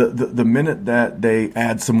 The minute that they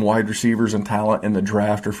add some wide receivers and talent in the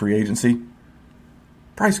draft or free agency,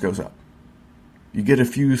 price goes up. You get a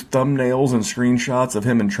few thumbnails and screenshots of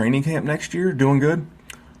him in training camp next year doing good,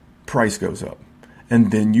 price goes up.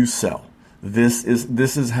 And then you sell. This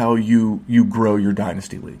is how you grow your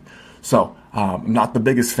dynasty league. So, I'm not the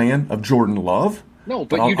biggest fan of Jordan Love. No,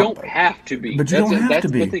 but you don't have to be. But you don't have to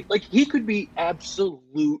be. The thing. Like, he could be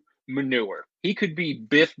absolute manure. He could be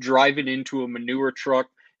Biff driving into a manure truck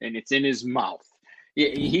and it's in his mouth.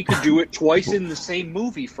 He could do it twice in the same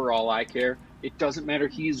movie for all I care. It doesn't matter.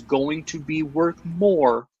 He is going to be worth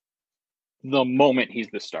more the moment he's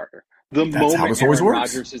the starter. That's moment how this always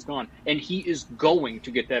works. Rodgers is gone. And he is going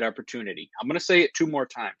to get that opportunity. I'm going to say it 2 more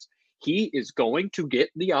times. He is going to get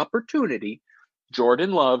the opportunity.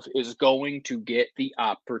 Jordan Love is going to get the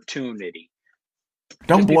opportunity.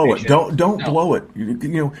 Don't blow it. Don't blow it.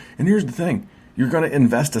 And here's the thing. You're going to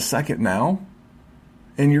invest a second now,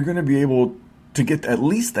 and you're going to be able to get at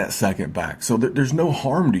least that second back. So there's no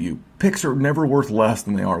harm to you. Picks are never worth less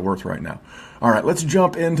than they are worth right now. All right, let's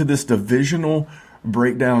jump into this divisional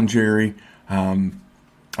breakdown, Jerry. I'm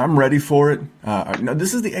ready for it. Now,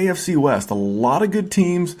 this is the AFC West. A lot of good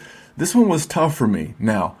teams. This one was tough for me.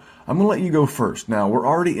 Now, I'm going to let you go first. Now, we're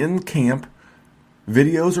already in camp.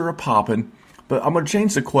 Videos are a-popping. But I'm going to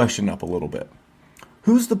change the question up a little bit.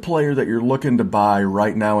 Who's the player that you're looking to buy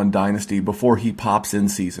right now in Dynasty before he pops in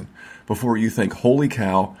season? Before you think, holy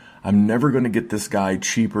cow, I'm never going to get this guy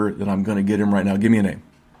cheaper than I'm going to get him right now. Give me a name.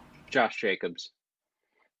 Josh Jacobs.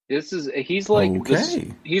 He's like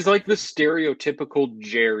the stereotypical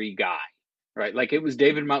Jerry guy, right? Like it was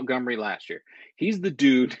David Montgomery last year. He's the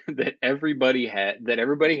dude that everybody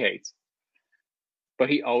hates, but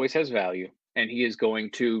he always has value, and he is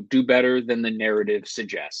going to do better than the narrative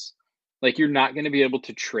suggests. Like you're not going to be able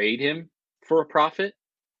to trade him for a profit.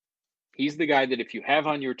 He's the guy that if you have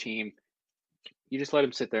on your team, you just let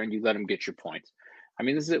him sit there and you let him get your points. I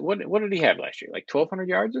mean, what did he have last year? Like 1,200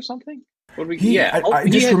 yards or something? I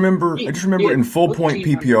just remember in full point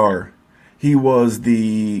PPR, he was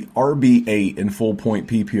the RB8 in full point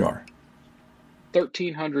PPR.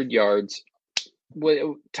 1,300 yards,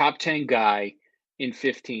 top 10 guy in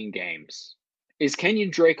 15 games. Is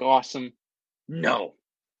Kenyon Drake awesome? No.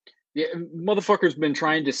 Yeah, motherfucker's been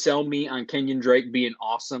trying to sell me on Kenyon Drake being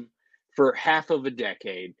awesome for half of a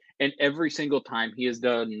decade, and every single time he has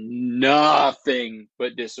done nothing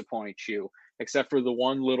but disappoint you, except for the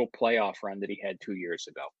one little playoff run that he had 2 years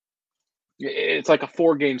ago. It's like a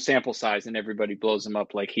 4-game sample size, and everybody blows him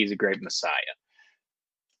up like he's a great messiah.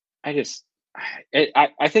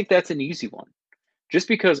 I think that's an easy one. Just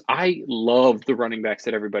because I love the running backs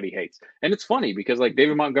that everybody hates. And it's funny because like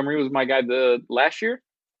David Montgomery was my guy the last year.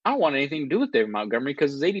 I don't want anything to do with David Montgomery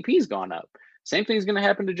because his ADP's gone up. Same thing's going to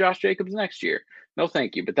happen to Josh Jacobs next year. No,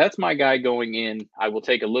 thank you. But that's my guy going in. I will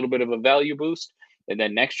take a little bit of a value boost. And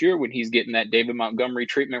then next year when he's getting that David Montgomery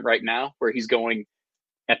treatment right now, where he's going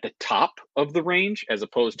at the top of the range as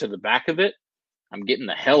opposed to the back of it, I'm getting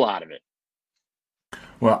the hell out of it.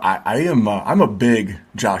 Well, I'm a big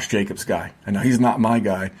Josh Jacobs guy. I know he's not my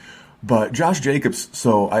guy, but Josh Jacobs,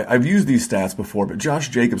 so I've used these stats before, but Josh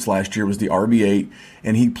Jacobs last year was the RB8,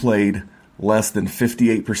 and he played less than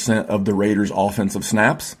 58% of the Raiders' offensive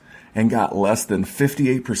snaps and got less than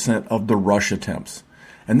 58% of the rush attempts.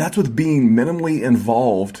 And that's with being minimally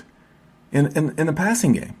involved in the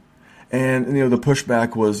passing game. And, the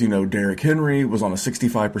pushback was, Derrick Henry was on a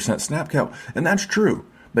 65% snap count, and that's true.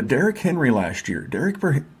 But Derrick Henry last year,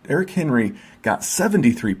 Derrick Henry got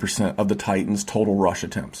 73% of the Titans' total rush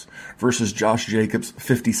attempts versus Josh Jacobs'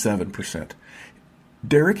 57%.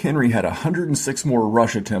 Derrick Henry had 106 more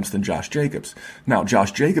rush attempts than Josh Jacobs. Now,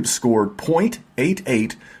 Josh Jacobs scored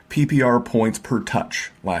 .88 PPR points per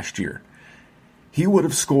touch last year. He would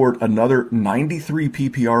have scored another 93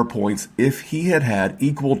 PPR points if he had had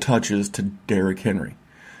equal touches to Derrick Henry.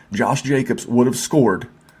 Josh Jacobs would have scored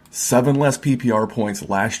 7 less PPR points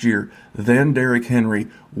last year than Derrick Henry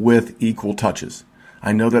with equal touches.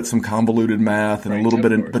 I know that's some convoluted math and a little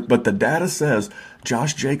bit, but the data says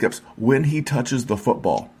Josh Jacobs, when he touches the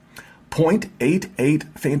football,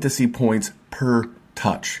 .88 fantasy points per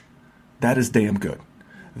touch. That is damn good.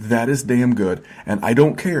 That is damn good. And I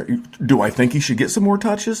don't care. Do I think he should get some more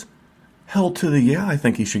touches? Hell to the yeah, I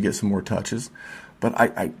think he should get some more touches. But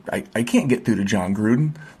I can't get through to John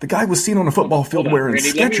Gruden. The guy was seen on a football field wearing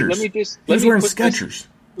Skechers. He was wearing Skechers.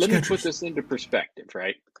 Let me put this into perspective,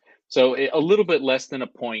 right? So a little bit less than a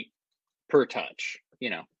point per touch.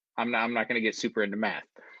 I'm not going to get super into math.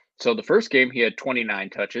 So the first game he had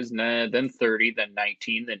 29 touches, then 30, then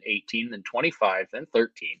 19, then 18, then 25, then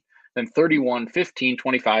 13, then 31, 15,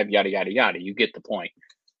 25, yada, yada, yada. You get the point.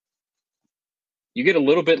 You get a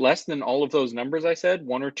little bit less than all of those numbers I said,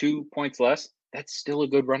 1 or 2 points less. That's still a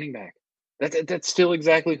good running back. That's still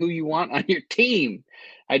exactly who you want on your team.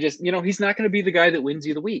 He's not going to be the guy that wins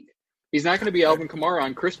you the week. He's not going to be Alvin Kamara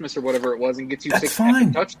on Christmas or whatever it was and gets you 6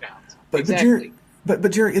 touchdowns. Exactly.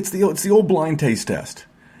 But Jerry, it's the old blind taste test.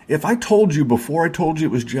 If I told you before I told you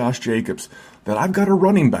it was Josh Jacobs that I've got a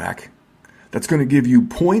running back that's going to give you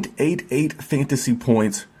 .88 fantasy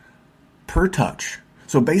points per touch.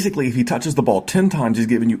 So basically, if he touches the ball 10 times, he's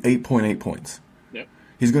giving you 8.8 points. Yep.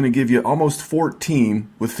 He's going to give you almost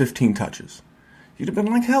 14 with 15 touches. You'd have been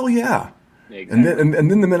like, hell yeah. Exactly.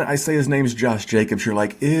 And then the minute I say his name's Josh Jacobs, you're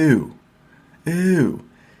like, ew.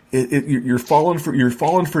 You're falling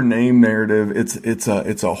for name narrative. It's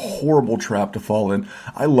a horrible trap to fall in.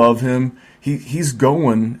 I love him. He's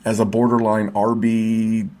going as a borderline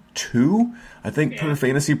RB2. I think per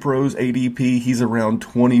Fantasy Pros ADP, he's around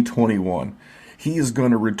 2021. He is going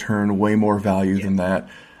to return way more value than that.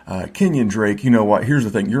 Kenyon Drake, you know what? Here's the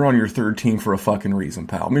thing. You're on your third team for a fucking reason,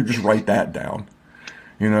 pal. Let me just write that down.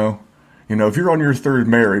 You know, if you're on your third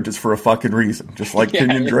marriage, it's for a fucking reason. Just like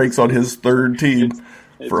Kenyon Drake's on his third team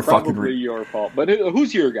for a fucking reason. It's probably your fault. But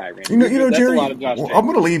who's your guy, Randy? You know, Jerry, I'm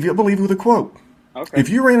going to leave you with a quote. Okay. If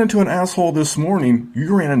you ran into an asshole this morning,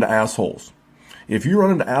 you ran into assholes. If you run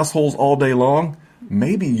into assholes all day long,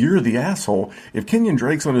 maybe you're the asshole. If Kenyon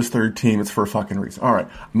Drake's on his third team, it's for a fucking reason. All right.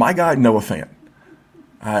 My guy, Noah Fant.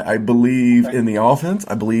 I believe in the offense.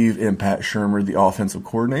 I believe in Pat Shurmur, the offensive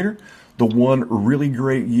coordinator. The one really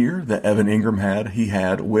great year that Evan Ingram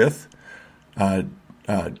had with Pat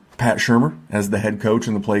Shurmur as the head coach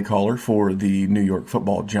and the play caller for the New York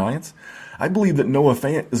Football Giants. I believe that Noah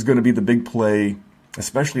Fant is going to be the big play,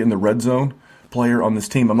 especially in the red zone, player on this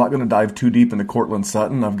team. I'm not going to dive too deep into Cortland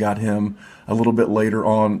Sutton. I've got him a little bit later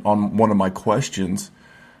on one of my questions.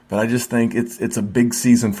 But I just think it's a big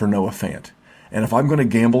season for Noah Fant. And if I'm going to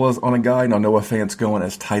gamble on a guy, now Noah Fant's going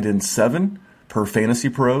as tight end 7 per Fantasy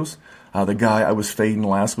Pros. The guy I was fading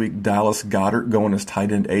last week, Dallas Goedert, going as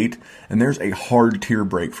tight end 8. And there's a hard tier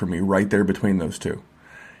break for me right there between those two.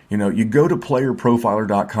 You know, you go to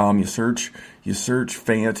playerprofiler.com, you search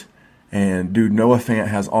Fant, and dude, Noah Fant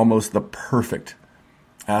has almost the perfect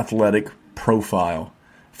athletic profile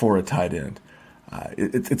for a tight end.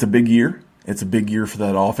 It's a big year. It's a big year for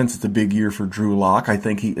that offense. It's a big year for Drew Lock. I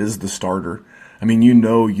think he is the starter. I mean, you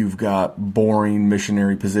know you've got boring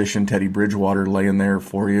missionary position Teddy Bridgewater laying there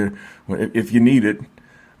for you if you need it.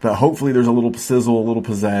 But hopefully there's a little sizzle, a little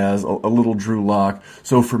pizzazz, a little Drew Lock.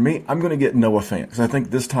 So for me, I'm going to get Noah Fant because I think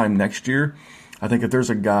this time next year, I think if there's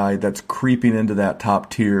a guy that's creeping into that top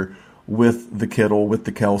tier with the Kittle, with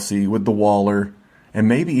the Kelsey, with the Waller, and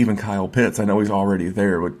maybe even Kyle Pitts. I know he's already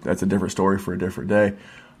there, but that's a different story for a different day.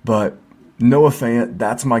 But Noah Fant,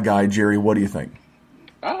 that's my guy. Jerry, what do you think?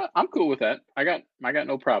 I'm cool with that. I got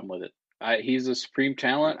no problem with it. He's a supreme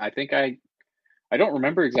talent. I think I don't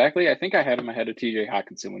remember exactly. I think I had him ahead of T.J.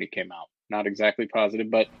 Hawkinson when he came out. Not exactly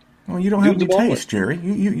positive, but well, you don't have any taste, Jerry.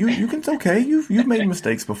 You can. It's okay. You've made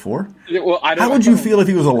mistakes before. Well, how would you feel if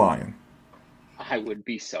he was a Lion? I would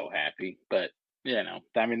be so happy, but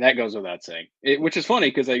I mean that goes without saying. Which is funny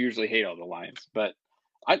because I usually hate all the Lions, but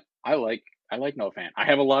I like Noah Fant. I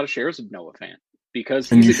have a lot of shares of Noah Fant because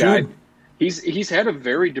he's a guy. He's had a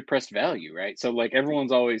very depressed value, right? So like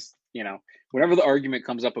everyone's always, whenever the argument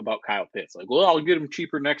comes up about Kyle Pitts, like, well, I'll get him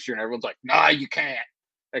cheaper next year, and everyone's like, nah, you can't.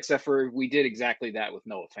 Except for we did exactly that with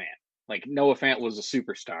Noah Fant. Like Noah Fant was a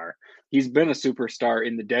superstar. He's been a superstar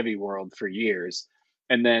in the Devy world for years.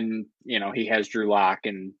 And then, he has Drew Lock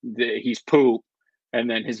and he's poop. And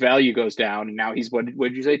then his value goes down. And now he's, what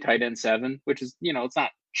did you say, tight end 7? Which is, it's not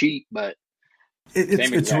cheap, but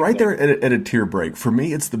it's right there at a tier break. For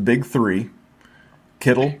me, it's the big 3,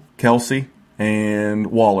 Kittle, Kelsey, and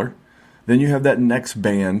Waller. Then you have that next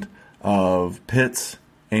band of Pitts,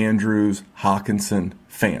 Andrews, Hawkinson,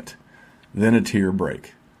 Fant. Then a tier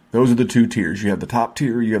break. Those are the 2 tiers. You have the top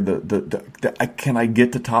tier. You have the can I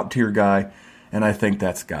get the top tier guy? And I think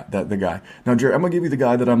that's the guy. Now, Jerry, I'm going to give you the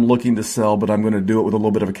guy that I'm looking to sell, but I'm going to do it with a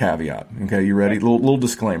little bit of a caveat. Okay, you ready? Little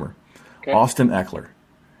disclaimer. Okay. Austin Eckler.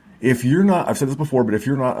 If you're not, I've said this before, but if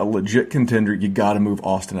you're not a legit contender, you got to move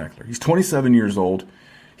Austin Eckler. He's 27 years old.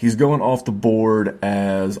 He's going off the board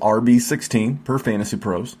as RB16 per Fantasy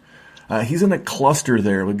Pros. He's in a cluster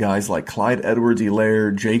there with guys like Clyde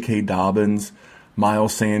Edwards-Helaire, J.K. Dobbins,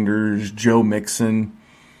 Miles Sanders, Joe Mixon.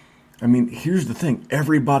 I mean, here's the thing.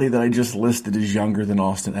 Everybody that I just listed is younger than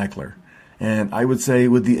Austin Eckler. And I would say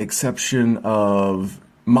with the exception of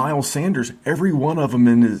Miles Sanders, every one of them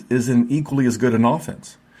is in equally as good an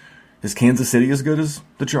offense. Is Kansas City as good as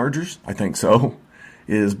the Chargers? I think so.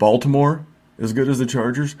 Is Baltimore as good as the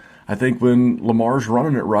Chargers? I think when Lamar's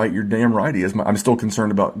running it right, you're damn right he is. I'm still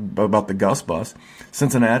concerned about the Gus bus.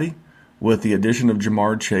 Cincinnati, with the addition of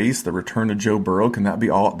Jamar Chase, the return of Joe Burrow, can that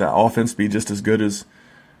offense be just as good as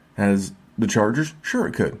the Chargers? Sure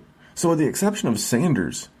it could. So with the exception of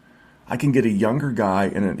Sanders, I can get a younger guy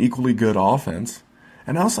in an equally good offense.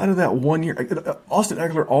 And outside of that 1 year, Austin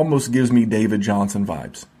Eckler almost gives me David Johnson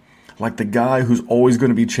vibes. Like the guy who's always going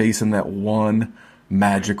to be chasing that one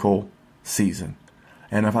magical season.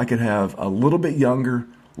 And if I could have a little bit younger,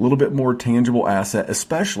 a little bit more tangible asset,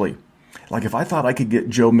 especially like if I thought I could get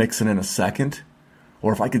Joe Mixon in a second,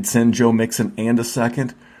 or if I could send Joe Mixon and a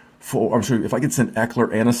second, if I could send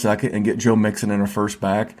Eckler and a second and get Joe Mixon in a first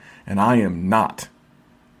back, and I am not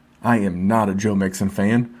a Joe Mixon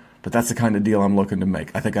fan, but that's the kind of deal I'm looking to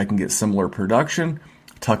make. I think I can get similar production,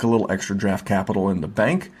 tuck a little extra draft capital in the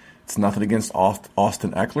bank. It's nothing against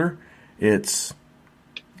Austin Eckler. It's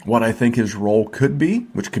what I think his role could be,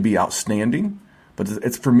 which could be outstanding. But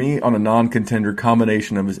it's for me on a non-contender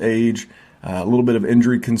combination of his age, a little bit of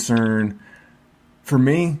injury concern. For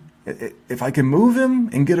me, if I can move him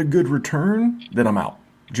and get a good return, then I'm out.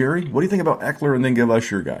 Jerry, what do you think about Eckler, and then give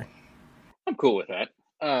us your guy? I'm cool with that.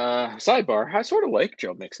 Sidebar, I sort of like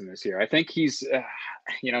Joe Mixon this year. I think he's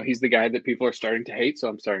the guy that people are starting to hate, so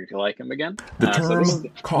I'm starting to like him again. The term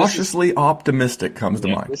cautiously optimistic comes to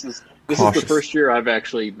mind. This is the first year I've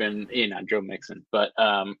actually been in on Joe Mixon. But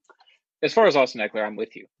as far as Austin Eckler, I'm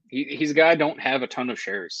with you. He's a guy I don't have a ton of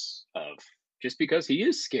shares of, just because he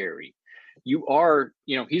is scary. He's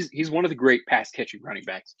one of the great pass-catching running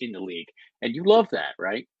backs in the league, and you love that,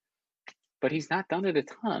 right? But he's not done it a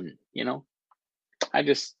ton,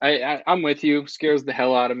 I'm with you. Scares the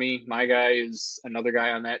hell out of me. My guy is another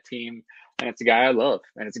guy on that team, and it's a guy I love,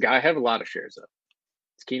 and it's a guy I have a lot of shares of.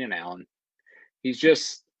 It's Keenan Allen. He's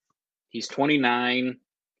 29.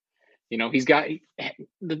 He's got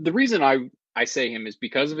the reason I say him is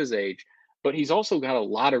because of his age, but he's also got a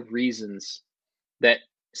lot of reasons that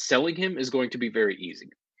selling him is going to be very easy.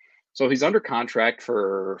 So he's under contract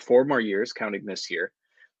for 4 more years, counting this year.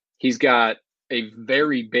 He's got a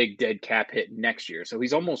very big dead cap hit next year, so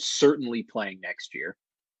he's almost certainly playing next year.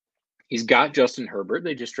 He's got Justin Herbert.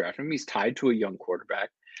 They just drafted him. He's tied to a young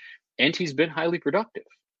quarterback, and he's been highly productive.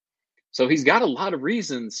 So he's got a lot of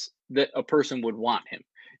reasons that a person would want him.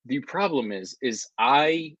 The problem is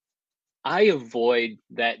I avoid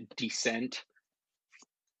that descent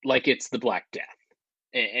like it's the Black Death.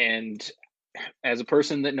 And as a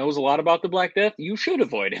person that knows a lot about the Black Death, you should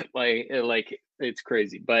avoid it. Like it's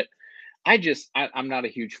crazy. But I'm not a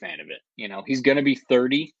huge fan of it. He's going to be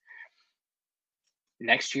 30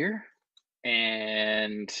 next year.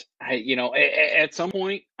 And at some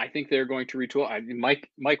point, I think they're going to retool.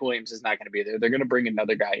 Mike Williams is not going to be there. They're going to bring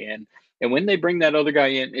another guy in. And when they bring that other guy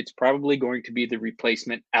in, it's probably going to be the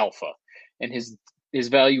replacement alpha. And his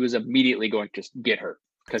value is immediately going to get hurt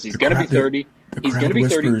because he's going to be 30. He's going to be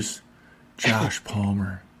 30. Josh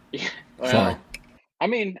Palmer. Well, sorry. I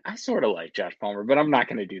mean, I sort of like Josh Palmer, but I'm not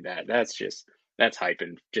going to do that. That's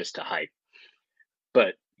hyping just to hype.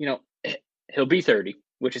 But, he'll be 30,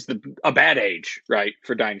 which is a bad age, right,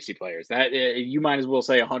 for Dynasty players. That you might as well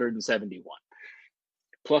say 171.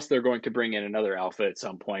 Plus, they're going to bring in another alpha at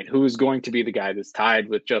some point who is going to be the guy that's tied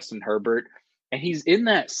with Justin Herbert. And he's in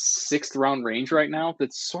that 6th round range right now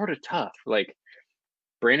that's sort of tough. Like,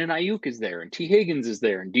 Brandon Ayuk is there, and T. Higgins is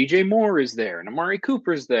there, and DJ Moore is there, and Amari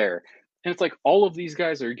Cooper's there. And it's like all of these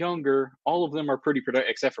guys are younger. All of them are pretty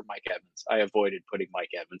productive, except for Mike Evans. I avoided putting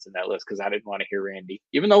Mike Evans in that list because I didn't want to hear Randy,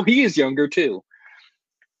 even though he is younger too.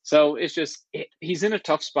 So it's just he's in a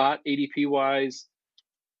tough spot ADP-wise.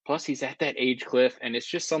 Plus, he's at that age cliff, and it's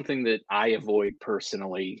just something that I avoid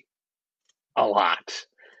personally a lot.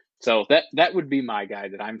 So that would be my guy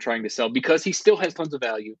that I'm trying to sell because he still has tons of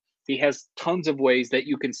value. He has tons of ways that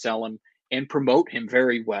you can sell him and promote him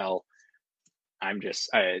very well.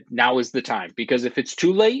 Now is the time, because if it's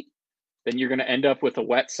too late, then you're going to end up with a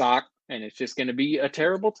wet sock and it's just going to be a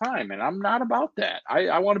terrible time. And I'm not about that.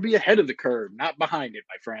 I want to be ahead of the curve, not behind it,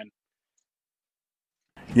 my friend.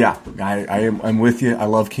 Yeah, I'm with you. I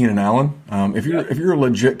love Keenan Allen. If you're a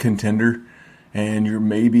legit contender and you're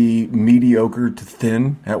maybe mediocre to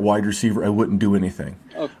thin at wide receiver, I wouldn't do anything.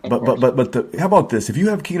 But how about this? If you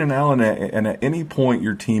have Keenan Allen and at any point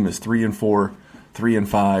your team is 3-4,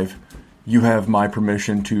 3-5, you have my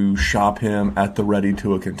permission to shop him at the ready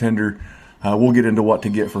to a contender. We'll get into what to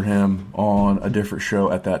get for him on a different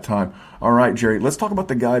show at that time. All right, Jerry, let's talk about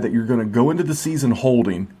the guy that you're going to go into the season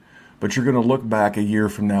holding, but you're going to look back a year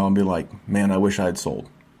from now and be like, man, I wish I had sold.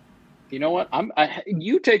 You know what?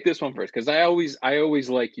 You take this one first because I always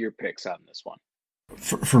like your picks on this one.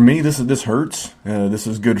 For me, this hurts. This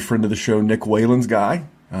is good friend of the show, Nick Whalen's guy.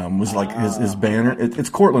 Was like his banner. It's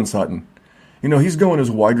Cortland Sutton. He's going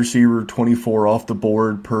as wide receiver 24 off the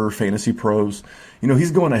board per Fantasy Pros.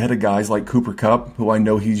 He's going ahead of guys like Cooper Kupp, who I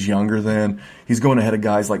know he's younger than. He's going ahead of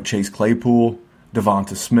guys like Chase Claypool,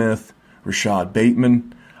 Devonta Smith, Rashad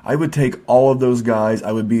Bateman. I would take all of those guys.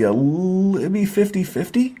 I would be it'd be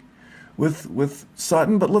 50-50 with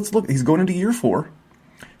Sutton, but let's look. He's going into year 4.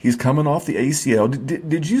 He's coming off the ACL.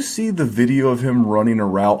 Did you see the video of him running a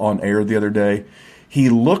route on air the other day? He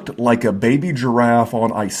looked like a baby giraffe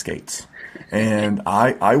on ice skates, and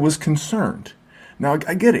I was concerned. Now,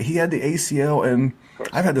 I get it. He had the ACL, and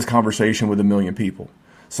I've had this conversation with a million people.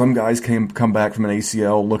 Some guys come back from an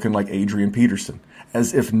ACL looking like Adrian Peterson,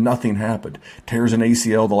 as if nothing happened. Tears an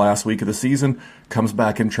ACL the last week of the season, comes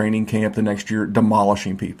back in training camp the next year,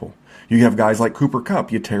 demolishing people. You have guys like Cooper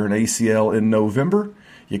Kupp. You tear an ACL in November,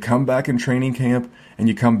 you come back in training camp, and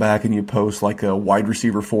you come back and you post like a wide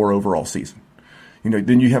receiver 4 overall season.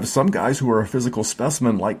 Then you have some guys who are a physical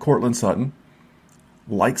specimen like Cortland Sutton,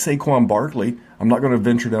 like Saquon Barkley. I'm not going to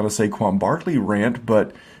venture down a Saquon Barkley rant,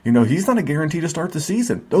 but, he's not a guarantee to start the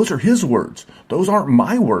season. Those are his words. Those aren't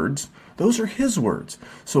my words. Those are his words.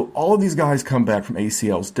 So all of these guys come back from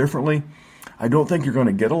ACLs differently. I don't think you're going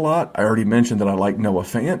to get a lot. I already mentioned that I like Noah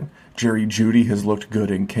Fant. Jerry Jeudy has looked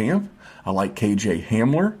good in camp. I like KJ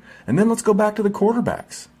Hamler. And then let's go back to the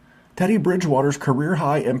quarterbacks. Teddy Bridgewater's career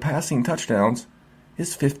high in passing touchdowns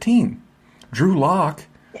is 15. Drew Lock,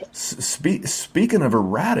 speaking of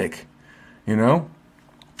erratic, it's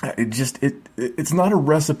not a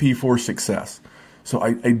recipe for success. So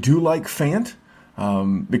I do like Fant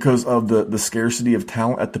because of the scarcity of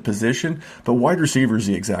talent at the position, but wide receiver is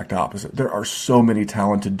the exact opposite. There are so many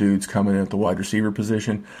talented dudes coming in at the wide receiver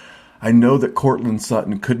position. I know that Cortland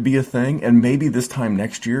Sutton could be a thing, and maybe this time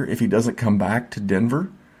next year, if he doesn't come back to Denver,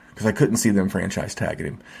 because I couldn't see them franchise tagging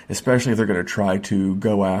him, especially if they're going to try to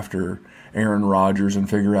go after Aaron Rodgers and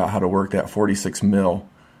figure out how to work that $46 million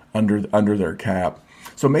under their cap.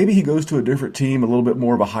 So maybe he goes to a different team, a little bit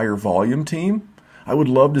more of a higher volume team. I would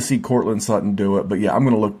love to see Cortland Sutton do it, but yeah, I'm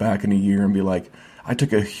going to look back in a year and be like, I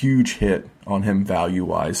took a huge hit on him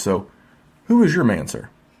value-wise. So who is your man, sir?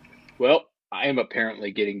 Well, I am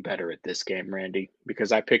apparently getting better at this game, Randy,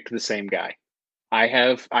 because I picked the same guy. I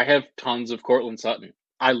have tons of Cortland Sutton.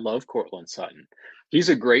 I love Cortland Sutton. He's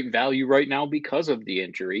a great value right now because of the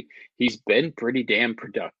injury. He's been pretty damn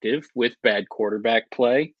productive with bad quarterback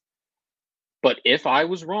play. But if I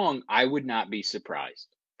was wrong, I would not be surprised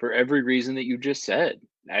for every reason that you just said.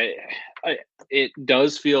 It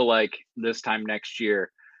does feel like this time next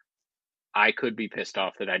year, I could be pissed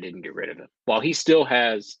off that I didn't get rid of him. While he still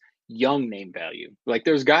has young name value. Like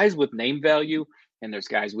there's guys with name value and there's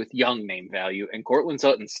guys with young name value. And Cortland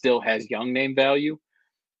Sutton still has young name value.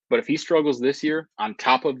 But if he struggles this year, on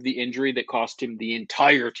top of the injury that cost him the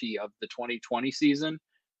entirety of the 2020 season,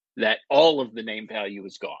 that all of the name value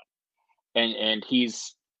is gone. And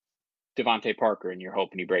he's Devontae Parker and you're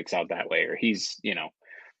hoping he breaks out that way. Or he's,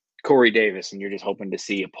 Corey Davis and you're just hoping to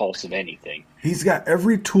see a pulse of anything. He's got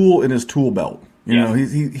every tool in his tool belt.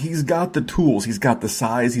 He's got the tools. He's got the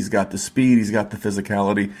size. He's got the speed. He's got the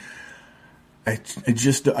physicality.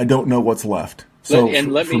 I don't know what's left. So I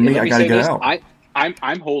got to get out.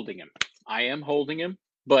 I'm holding him. I am holding him,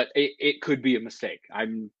 but it could be a mistake.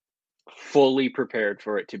 I'm fully prepared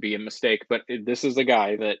for it to be a mistake, but this is a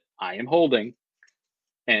guy that I am holding.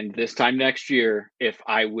 And this time next year, if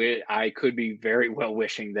I could be very well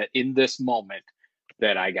wishing that in this moment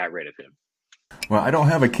that I got rid of him. Well, I don't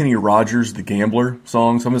have a Kenny Rogers, the Gambler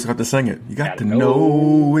song, so I'm just going to sing it. You got to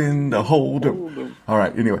know when to hold him. All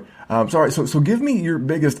right, anyway. So give me your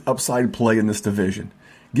biggest upside play in this division.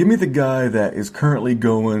 Give me the guy that is currently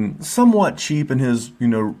going somewhat cheap in his,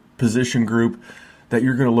 position group that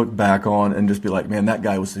you're going to look back on and just be like, man, that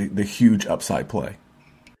guy was the huge upside play.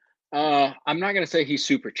 I'm not going to say he's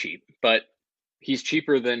super cheap, but he's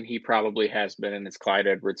cheaper than he probably has been, and it's Clyde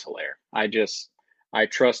Edwards-Helaire. I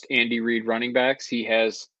trust Andy Reid running backs. He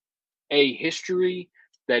has a history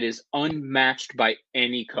that is unmatched by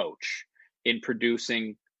any coach in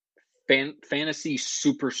producing fantasy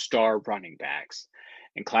superstar running backs.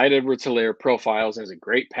 And Clyde Edwards-Helaire profiles as a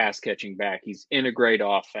great pass-catching back. He's in a great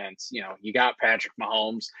offense. You got Patrick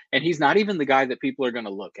Mahomes, and he's not even the guy that people are going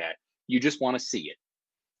to look at. You just want to see it.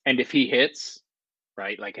 And if he hits,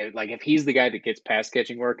 right, like if he's the guy that gets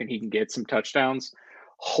pass-catching work and he can get some touchdowns,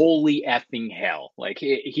 holy effing hell. Like,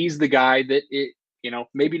 he's the guy that,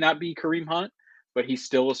 maybe not be Kareem Hunt, but he's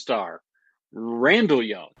still a star. Randall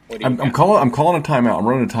Young. I'm calling a timeout. I'm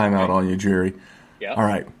running a timeout on you, Jerry. Yeah. All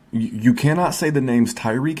right. You cannot say the names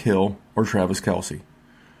Tyreek Hill or Travis Kelce.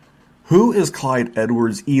 Who is Clyde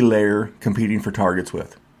Edwards-Helaire competing for targets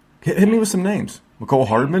with? Hit me with some names. McCole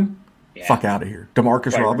Hardman? Yeah. Fuck out of here.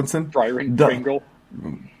 DeMarcus Robinson? Byron Pringle?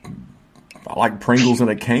 I like Pringles in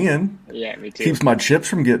a can. Yeah, me too. Keeps my chips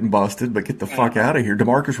from getting busted, but get the fuck out of here.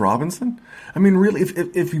 DeMarcus Robinson? I mean, really,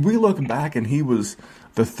 if we look back and he was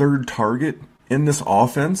the third target in this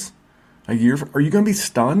offense a year, are you going to be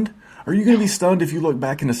stunned? Are you going to be stunned if you look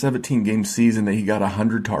back in a 17-game season that he got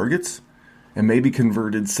 100 targets and maybe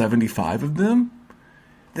converted 75 of them?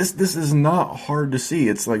 This is not hard to see.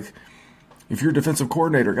 It's like, if you're a defensive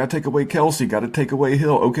coordinator, got to take away Kelsey, got to take away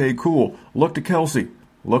Hill. Okay, cool. Look to Kelsey,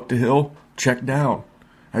 look to Hill, check down.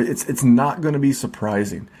 It's not going to be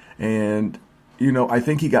surprising. And, I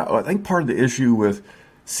think part of the issue with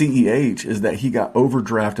CEH is that he got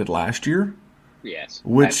overdrafted last year. Yes,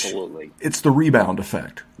 which, absolutely. It's the rebound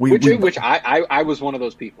effect. Which I was one of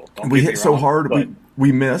those people. We hit so hard, but,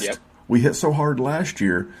 we missed. Yep. We hit so hard last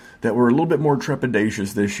year that we're a little bit more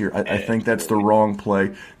trepidatious this year. I think that's the wrong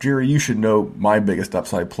play. Jerry, you should know my biggest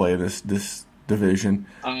upside play this division.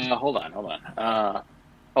 Hold on.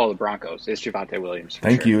 The Broncos. It's Javonte Williams.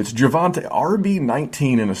 Thank you. It's Javonte,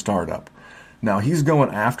 RB19 in a startup. Now, he's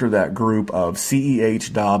going after that group of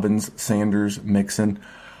CEH, Dobbins, Sanders, Mixon.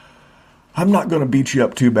 I'm not going to beat you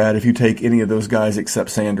up too bad if you take any of those guys except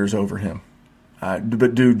Sanders over him.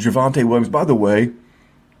 But, dude, Javonte Williams, by the way,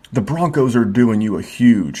 the Broncos are doing you a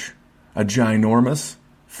ginormous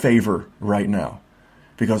favor right now.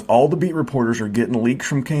 Because all the beat reporters are getting leaks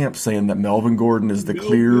from camp saying that Melvin Gordon is the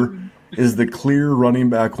clear running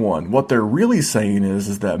back one. What they're really saying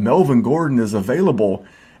is that Melvin Gordon is available,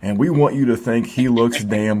 and we want you to think he looks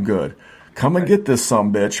damn good. Come and get this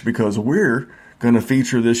sumbitch, because we're going to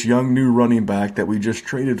feature this young new running back that we just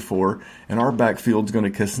traded for, and our backfield's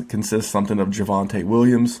going to consist something of Javonte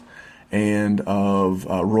Williams and of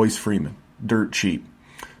Royce Freeman, dirt cheap.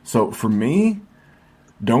 So for me,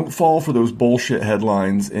 don't fall for those bullshit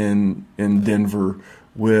headlines in Denver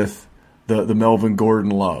with the Melvin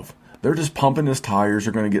Gordon love. They're just pumping his tires.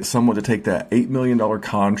 They're going to get someone to take that $8 million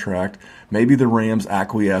contract. Maybe the Rams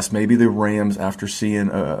acquiesce. Maybe the Rams, after seeing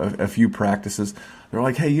a few practices, they're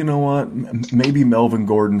like, hey, you know what? Maybe Melvin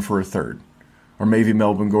Gordon for a third. Or maybe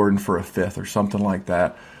Melvin Gordon for a fifth or something like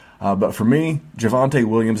that. But for me, Javonte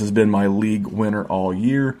Williams has been my league winner all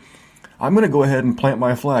year. I'm going to go ahead and plant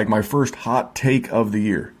my flag, my first hot take of the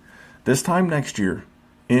year. This time next year,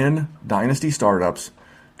 in Dynasty startups,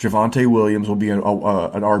 Javonte Williams will be an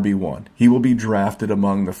RB1. He will be drafted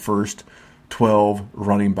among the first 12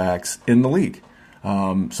 running backs in the league.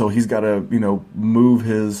 So he's got to, move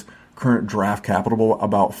his current draft capital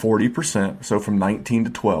about 40%. So from 19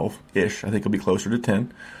 to 12-ish. I think he'll be closer to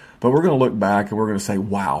 10. But we're going to look back and we're going to say,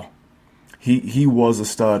 wow, he was a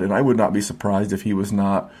stud. And I would not be surprised if he was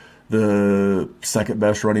not the second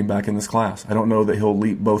best running back in this class. I don't know that he'll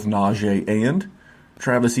leap both Najee and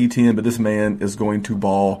Travis Etienne, but this man is going to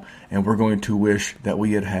ball, and we're going to wish that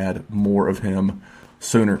we had more of him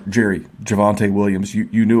sooner. Jerry, Javonte Williams,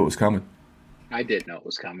 you knew it was coming. I did know it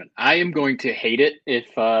was coming. I am going to hate it if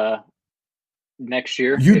next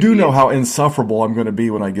year. You do know how insufferable I'm going to be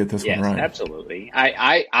when I get this one right. Yes, absolutely.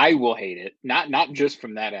 I will hate it. Not just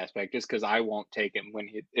from that aspect, just because I won't take him when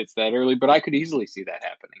it's that early, but I could easily see that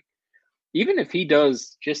happening. Even if he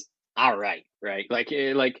does just all right? Like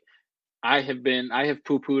I have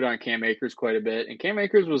poo-pooed on Cam Akers quite a bit, and Cam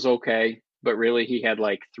Akers was okay, but really he had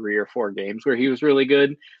like 3 or 4 games where he was really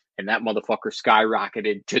good, and that motherfucker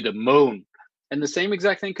skyrocketed to the moon. And the same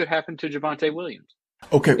exact thing could happen to Javonte Williams.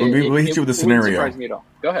 Okay, let me hit you with a scenario. It wouldn't surprise me at all.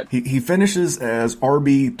 Go ahead. He finishes as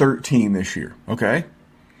RB13 this year, okay?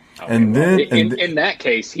 And then in that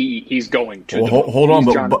case, he's going to. Well, hold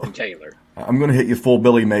on, Jonathan Taylor. I'm going to hit you full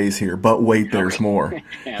Billy Mays here, but wait, there's more.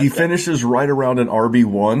 He finishes right around an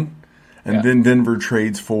RB1. And then Denver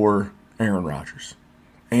trades for Aaron Rodgers.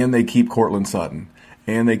 And they keep Cortland Sutton.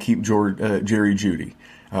 And they keep Jerry Jeudy.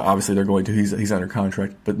 Obviously, they're going to. He's under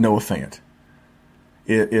contract. But Noah Fant.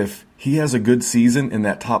 If he has a good season in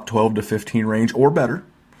that top 12 to 15 range or better,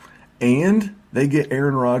 and they get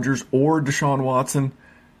Aaron Rodgers or Deshaun Watson,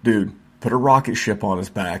 dude, put a rocket ship on his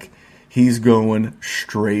back. He's going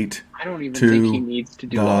straight I don't even to think he needs to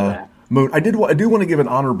do all that. Moon. I do want to give an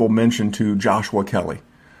honorable mention to Joshua Kelly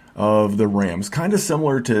of the Rams. Kind of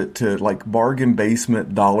similar to like bargain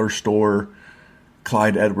basement, dollar store,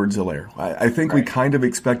 Clyde Edwards-Helaire. I think we kind of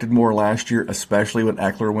expected more last year, especially when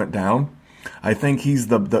Eckler went down. I think he's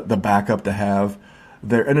the backup to have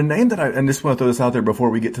there. And a name that I just want to throw this out there before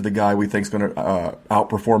we get to the guy we think is going to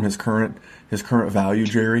outperform his current value,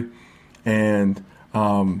 Jerry. And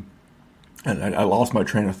I lost my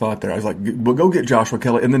train of thought there. I was like, well, go get Joshua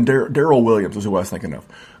Kelly. And then Darrell Williams is who I was thinking of.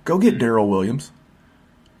 Go get Darrell Williams.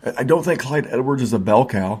 I don't think Clyde Edwards is a bell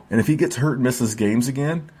cow. And if he gets hurt and misses games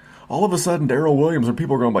again, all of a sudden Darrell Williams, or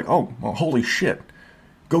people are going like, oh, well, holy shit.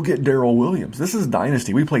 Go get Darrell Williams. This is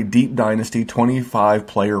Dynasty. We play deep Dynasty,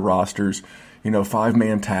 25-player rosters,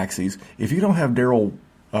 5-man taxis. If you don't have Darrell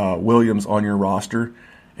Williams on your roster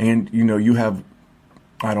and, you have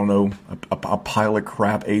I don't know, a pile of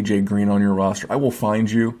crap AJ Green on your roster, I will find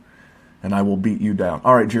you and I will beat you down.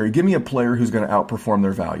 All right, Jerry, give me a player who's going to outperform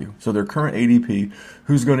their value. So their current ADP,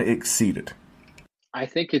 who's going to exceed it? I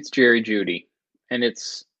think it's Jerry Jeudy, and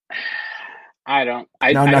it's now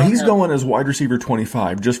he's going as wide receiver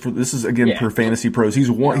 25. Just for this is again per Fantasy Pros. He's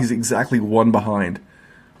one. He's exactly one behind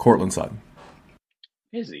Cortland Sutton.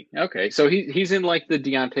 Is he? Okay, so he's in like the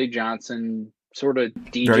Deontay Johnson sort of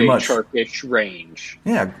DJ Chark-ish range.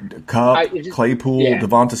 Yeah, Cup, Claypool,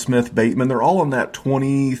 Devonta Smith, Bateman. They're all in that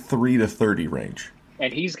 23 to 30 range.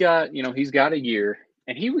 And he's got a year,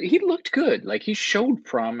 and he looked good. Like he showed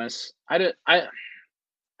promise. I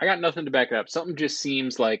got nothing to back it up. Something just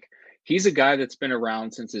seems like he's a guy that's been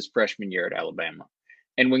around since his freshman year at Alabama.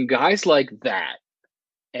 And when guys like that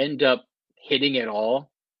end up hitting it all,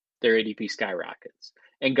 their ADP skyrockets.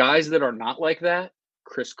 And guys that are not like that,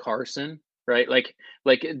 Chris Carson, right? Like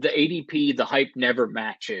the ADP, the hype never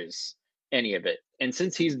matches any of it. And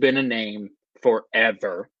since he's been a name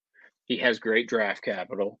forever, he has great draft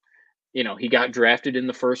capital. You know, he got drafted in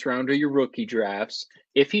the first round of your rookie drafts.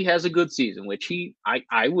 If he has a good season, which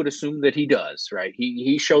I would assume that he does, right?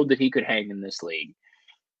 He showed that he could hang in this league.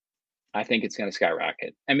 I think it's going to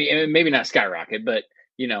skyrocket. I mean, maybe not skyrocket, but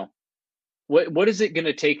you know, what is it going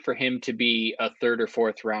to take for him to be a third or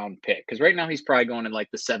fourth round pick? Because right now he's probably going in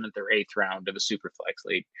like the 7th or 8th round of a super flex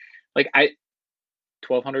league. Like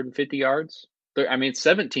 1,250 yards. I mean, it's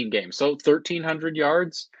 17 games, so 1,300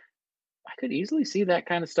 yards. I could easily see that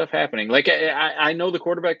kind of stuff happening. Like I know the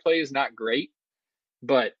quarterback play is not great,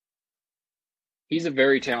 but he's a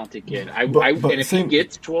very talented kid. And if he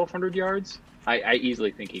gets 1,200 yards, I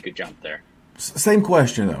easily think he could jump there. Same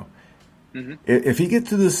question though. Mm-hmm. If he gets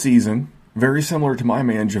to this season, very similar to my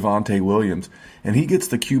man Javonte Williams, and he gets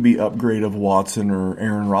the QB upgrade of Watson or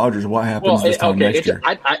Aaron Rodgers, what happens this time next year?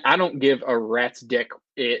 I don't give a rat's dick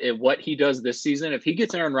what he does this season. If he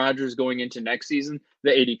gets Aaron Rodgers going into next season,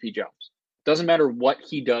 the ADP jumps. Doesn't matter what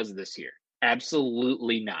he does this year.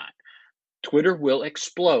 Absolutely not. Twitter will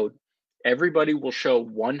explode. Everybody will show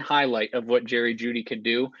one highlight of what Jerry Jeudy can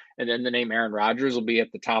do, and then the name Aaron Rodgers will be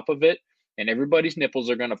at the top of it, and everybody's nipples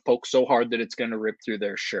are going to poke so hard that it's going to rip through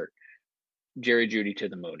their shirt. Jerry Jeudy to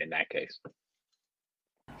the moon in that case.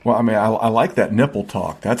 Well, I mean, I like that nipple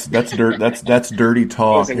talk. That's dirty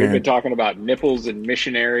talk. Listen, we've been talking about nipples and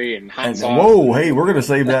missionary and hot sauce. Whoa, hey, we're going to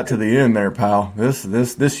save that to the end there, pal.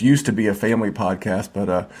 This used to be a family podcast,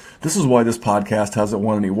 but this is why this podcast hasn't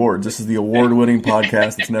won any awards. This is the award-winning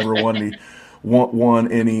podcast that's never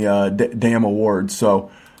won any damn awards. So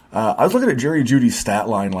I was looking at Jerry Jeudy's stat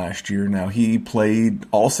line last year. Now, he played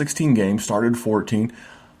all 16 games, started 14.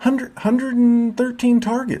 113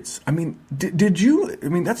 targets. I mean, did you? I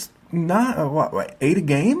mean, that's not 8 a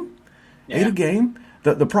game. Yeah. 8 a game.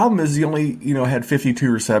 The problem is he only had 52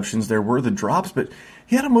 receptions. There were the drops, but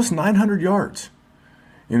he had almost 900 yards.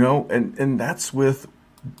 And that's with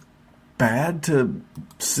bad to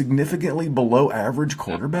significantly below average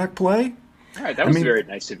quarterback play. All right, that was very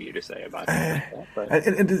nice of you to say about that.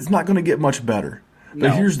 And it's not going to get much better. No.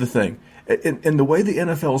 But here's the thing. In the way the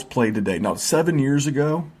NFL is played today, now 7 years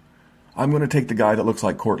ago, I'm going to take the guy that looks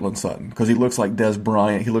like Cortland Sutton because he looks like Des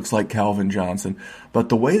Bryant, he looks like Calvin Johnson. But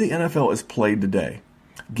the way the NFL is played today,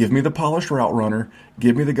 give me the polished route runner,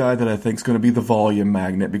 give me the guy that I think is going to be the volume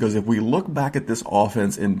magnet, because if we look back at this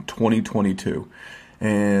offense in 2022,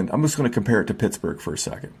 and I'm just going to compare it to Pittsburgh for a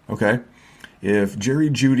second, okay? If Jerry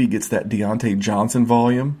Jeudy gets that Deontay Johnson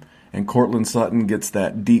volume and Cortland Sutton gets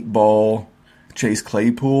that deep ball Chase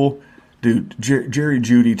Claypool, dude, Jerry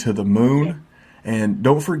Jeudy to the moon. And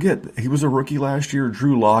don't forget, he was a rookie last year.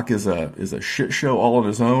 Drew Lock is a shit show all on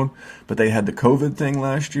his own. But they had the COVID thing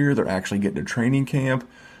last year. They're actually getting to training camp.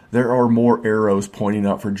 There are more arrows pointing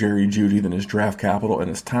up for Jerry Jeudy than his draft capital and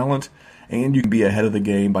his talent. And you can be ahead of the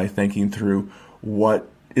game by thinking through what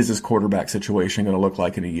is his quarterback situation going to look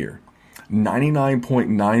like in a year.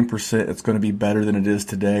 99.9% it's going to be better than it is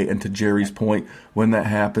today. And to Jerry's point, when that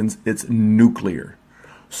happens, it's nuclear.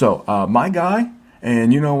 So my guy,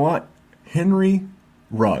 and you know what? Henry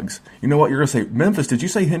Ruggs. You know what? You're going to say, Memphis, did you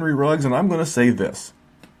say Henry Ruggs? And I'm going to say this.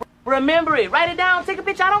 Remember it. Write it down. Take a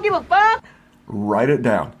picture. I don't give a fuck. Write it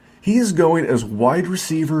down. He is going as wide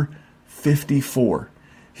receiver 54.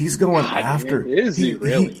 He's going after. Is he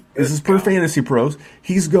really? This is per Fantasy Pros.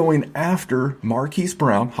 He's going after Marquise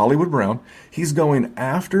Brown, Hollywood Brown. He's going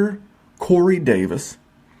after Corey Davis.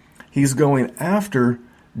 He's going after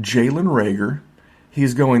Jalen Reagor.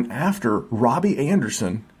 He's going after Robbie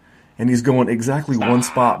Anderson. And he's going exactly one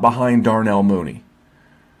spot behind Darnell Mooney.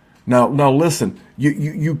 Now listen,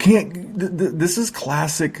 You can't. This is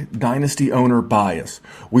classic dynasty owner bias.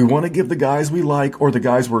 We want to give the guys we like or the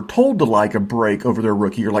guys we're told to like a break over their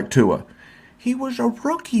rookie. You're like Tua. He was a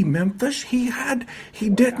rookie, Memphis. He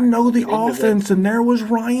didn't know the offense, and there was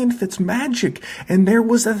Ryan Fitzmagic, and there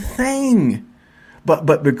was a thing.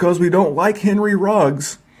 But because we don't like Henry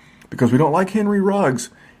Ruggs,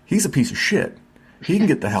 he's a piece of shit. He can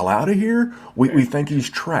get the hell out of here. We think he's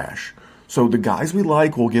trash. So the guys we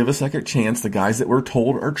like will give a second chance. The guys that we're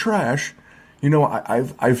told are trash.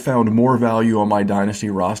 I've found more value on my dynasty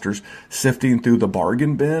rosters sifting through the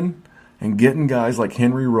bargain bin and getting guys like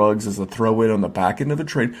Henry Ruggs as a throw-in on the back end of a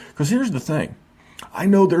trade. Because here's the thing. I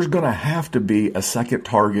know there's going to have to be a second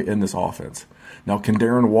target in this offense. Now, can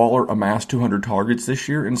Darren Waller amass 200 targets this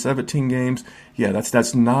year in 17 games? Yeah, that's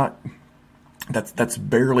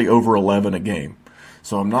barely over 11 a game.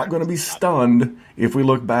 So I'm not going to be stunned if we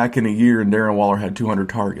look back in a year and Darren Waller had 200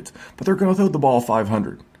 targets. But they're going to throw the ball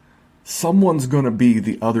 500. Someone's going to be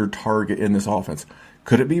the other target in this offense.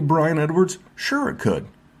 Could it be Bryan Edwards? Sure it could.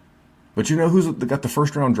 But you know who's got the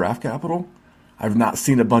first-round draft capital? I've not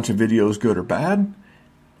seen a bunch of videos, good or bad.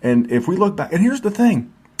 And if we look back, and here's the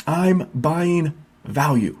thing. I'm buying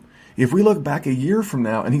value. If we look back a year from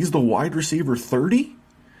now and he's the wide receiver 30,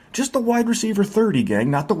 just the wide receiver 30, gang,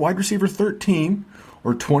 not the wide receiver 13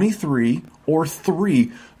 or 23 or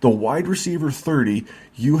 3, the wide receiver 30,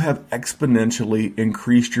 you have exponentially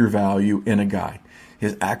increased your value in a guy.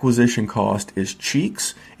 His acquisition cost is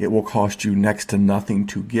cheeks. It will cost you next to nothing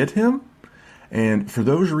to get him. And for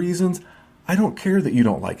those reasons, I don't care that you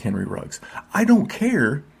don't like Henry Ruggs. I don't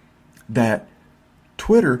care that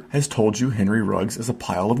Twitter has told you Henry Ruggs is a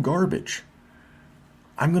pile of garbage.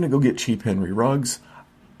 I'm going to go get cheap Henry Ruggs.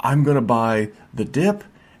 I'm going to buy the dip,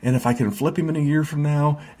 and if I can flip him in a year from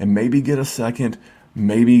now and maybe get a second,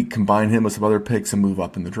 maybe combine him with some other picks and move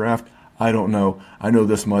up in the draft, I don't know. I know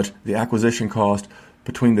this much. The acquisition cost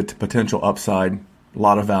between the potential upside, a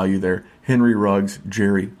lot of value there. Henry Ruggs,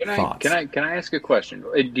 Jerry, thoughts? Can I ask a question?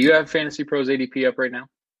 Do you have Fantasy Pros ADP up right now?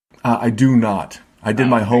 I do not. I did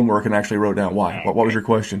my homework and actually wrote down why. What was your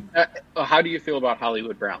question? How do you feel about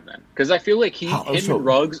Hollywood Brown then? Because I feel like him and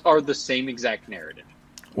Ruggs are the same exact narrative.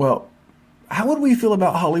 Well, how would we feel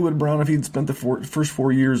about Hollywood Brown if he'd spent the first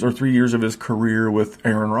 4 years or 3 years of his career with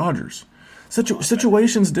Aaron Rodgers?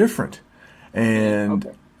 Situation's different.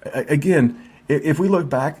 And again, if we look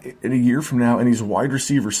back in a year from now and he's wide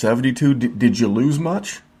receiver 72, did you lose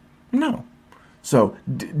much? No. So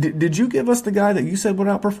did you give us the guy that you said would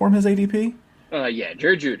outperform his ADP? Yeah,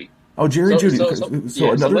 Jerry Jeudy. Oh, Jerry Jeudy.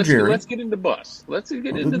 So another Jerry. Let's get into bus. Let's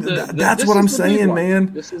get into That's what I'm saying,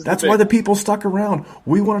 man. That's why the people stuck around.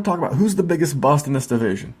 We want to talk about who's the biggest bust in this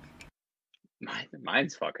division.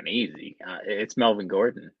 Mine's fucking easy. It's Melvin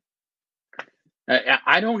Gordon.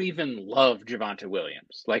 I don't even love Javonte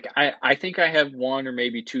Williams. Like I think I have one or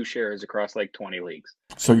maybe two shares across like 20 leagues.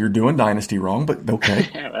 So you're doing Dynasty wrong, but okay.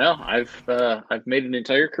 Well, I've made an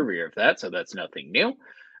entire career of that, so that's nothing new.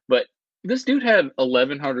 But this dude had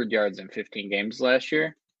 1,100 yards in 15 games last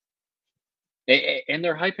year, and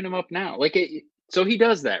they're hyping him up now. So he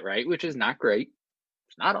does that, right? Which is not great.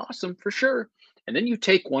 It's not awesome for sure. And then you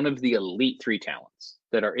take one of the elite 3 talents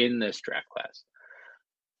that are in this draft class.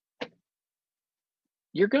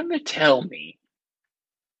 You're going to tell me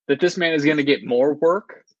that this man is going to get more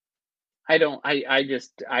work? I don't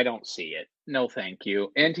see it. No, thank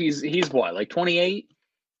you. And he's what, like 28?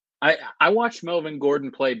 I watched Melvin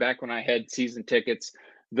Gordon play back when I had season tickets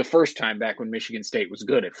the first time back when Michigan State was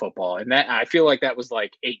good at football. And that I feel like that was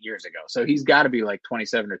like 8 years ago. So he's got to be like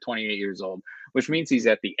 27 or 28 years old, which means he's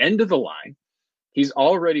at the end of the line. He's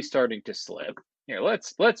already starting to slip. Here,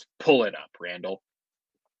 let's pull it up, Randall.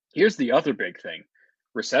 Here's the other big thing.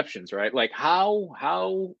 Receptions, right? Like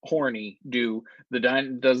how horny does the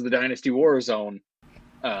Dynasty WarZone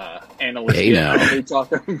analysts they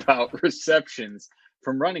talk about receptions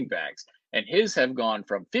from running backs, and his have gone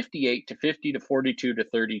from 58 to 50 to 42 to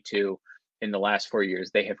 32 in the last 4 years.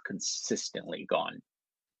 They have consistently gone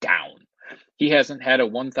down. He hasn't had a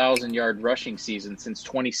 1,000-yard rushing season since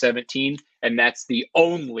 2017, and that's the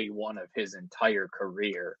only one of his entire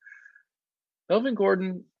career. Melvin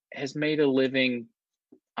Gordon has made a living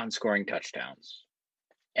on scoring touchdowns,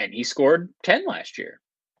 and he scored 10 last year,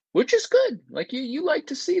 which is good. Like you like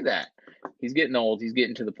to see that. He's getting old. He's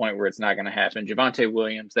getting to the point where it's not going to happen. Javonte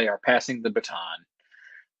Williams, they are passing the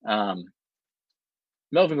baton.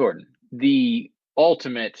 Melvin Gordon, the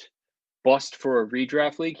ultimate bust for a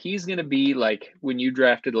redraft league. He's going to be like when you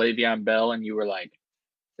drafted Le'Veon Bell and you were like,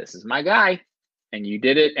 this is my guy, and you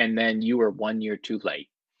did it, and then you were 1 year too late.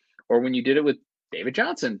 Or when you did it with David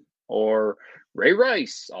Johnson or Ray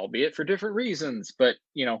Rice, albeit for different reasons, but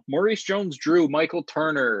Maurice Jones-Drew, Michael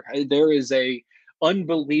Turner, there is a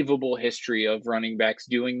unbelievable history of running backs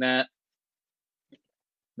doing that.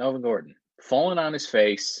 Melvin Gordon, falling on his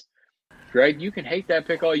face. Greg, you can hate that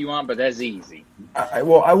pick all you want, but that's easy. I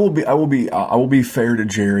will be fair to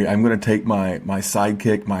Jerry. I'm going to take my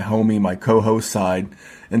sidekick, my homie, my co-host side,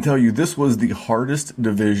 and tell you this was the hardest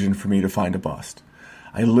division for me to find a bust.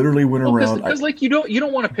 I literally went around because you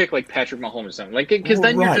don't want to pick like Patrick Mahomes or something, because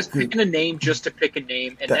then you're just picking a name just to pick a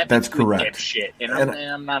name, and that's correct. Shit, and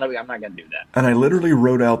I'm not going to do that. And I literally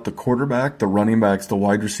wrote out the quarterback, the running backs, the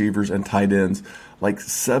wide receivers, and tight ends, like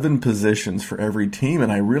 7 positions for every team,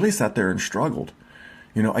 and I really sat there and struggled.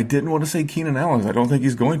 I didn't want to say Keenan Allen. I don't think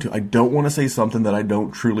he's going to. I don't want to say something that I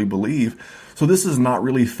don't truly believe. So this is not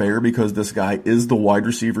really fair because this guy is the wide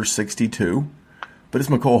receiver 62, but it's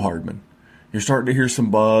McCole Hardman. You're starting to hear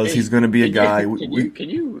some buzz. He's going to be a guy.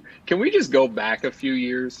 Can we just go back a few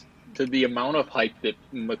years to the amount of hype that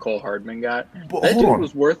McCole Hardman got?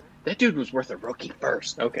 That dude was worth a rookie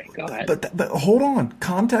first. Okay, go ahead. But hold on.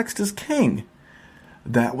 Context is king.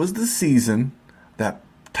 That was the season that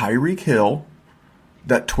Tyreek Hill,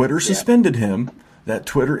 that Twitter suspended him, that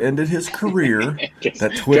Twitter ended his career,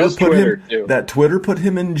 that Twitter put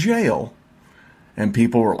him in jail. And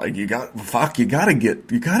people were like, you gotta get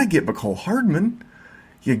McCole Hardman.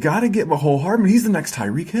 You gotta get McCole Hardman. He's the next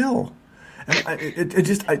Tyreek Hill.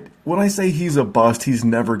 And when I say he's a bust, he's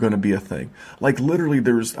never going to be a thing. Like literally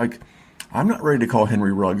I'm not ready to call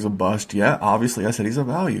Henry Ruggs a bust yet. Obviously I said he's a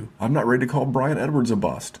value. I'm not ready to call Bryan Edwards a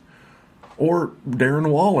bust. Or Darren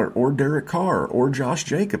Waller, or Derek Carr, or Josh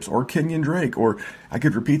Jacobs, or Kenyon Drake, or I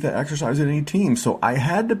could repeat that exercise in any team. So I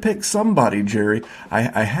had to pick somebody, Jerry. I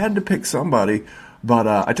had to pick somebody. But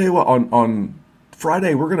I tell you what, on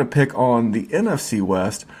Friday we're going to pick on the NFC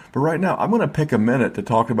West. But right now I'm going to pick a minute to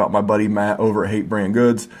talk about my buddy Matt over at Hate Brand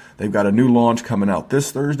Goods. They've got a new launch coming out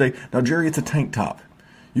this Thursday. Now, Jerry, it's a tank top.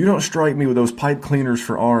 You don't strike me with those pipe cleaners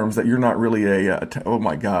for arms that you're not really oh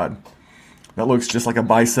my God. That looks just like a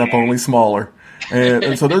bicep, only smaller.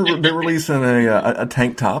 And so they're releasing a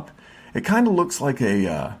tank top. It kind of looks like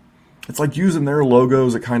it's like using their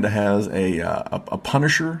logos. It kind of has a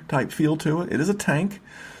Punisher type feel to it. It is a tank.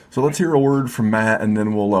 So let's hear a word from Matt, and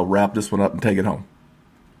then we'll wrap this one up and take it home.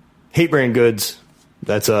 Hate Brand Goods,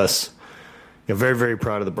 that's us. Very, very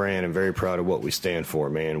proud of the brand and very proud of what we stand for,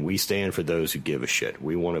 man. We stand for those who give a shit.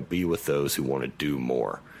 We want to be with those who want to do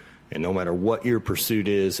more. And no matter what your pursuit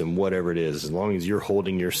is and whatever it is, as long as you're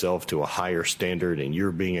holding yourself to a higher standard and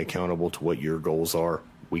you're being accountable to what your goals are,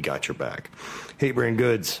 we got your back. Hate Brand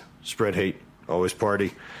Goods, spread hate, always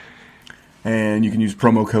party. And you can use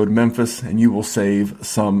promo code Memphis and you will save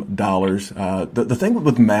some dollars. The thing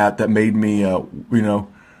with Matt that made me,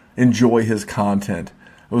 enjoy his content,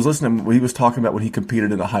 I was listening when he was talking about when he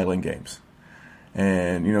competed in the Highland Games.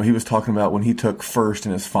 And, he was talking about when he took first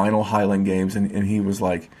in his final Highland Games, and he was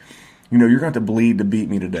like, you're going to have to bleed to beat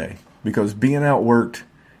me today because being outworked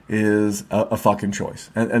is a fucking choice.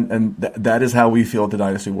 And that is how we feel at the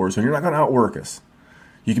Dynasty WarZone. You're not going to outwork us.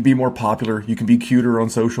 You can be more popular. You can be cuter on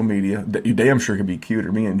social media. You damn sure can be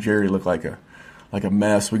cuter. Me and Jerry look like a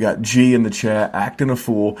mess. We got G in the chat acting a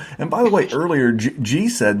fool. And by the way, earlier G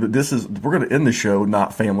said that we're going to end the show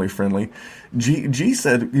not family friendly. G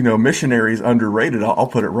said, missionaries underrated. I'll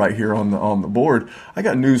put it right here on the board. I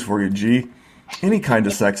got news for you, G. Any kind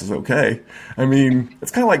of sex is okay. I mean, it's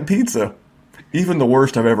kind of like pizza. Even the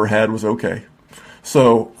worst I've ever had was okay.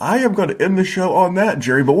 So I am going to end the show on that,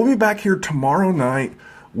 Jerry. But we'll be back here tomorrow night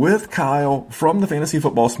with Kyle from the Fantasy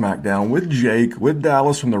Football Smackdown, with Jake, with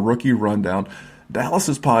Dallas from the Rookie Rundown.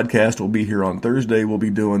 Dallas's podcast will be here on Thursday. We'll be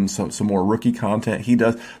doing some more rookie content. He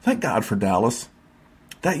does. Thank God for Dallas.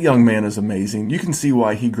 That young man is amazing. You can see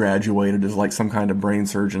why he graduated as like some kind of brain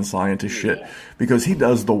surgeon scientist shit, because he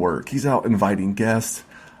does the work. He's out inviting guests.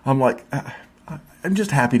 I'm like, I'm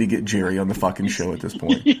just happy to get Jerry on the fucking show at this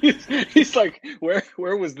point. He's like,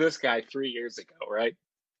 where was this guy 3 years ago, right?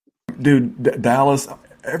 Dude, Dallas,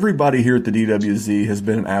 everybody here at the DWZ has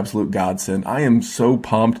been an absolute godsend. I am so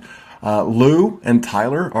pumped. Lou and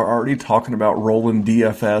Tyler are already talking about rolling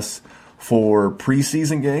DFS for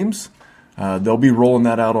preseason games. They'll be rolling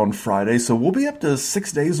that out on Friday. So we'll be up to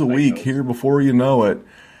 6 days a week here before you know it.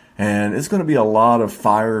 And it's going to be a lot of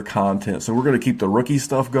fire content. So we're going to keep the rookie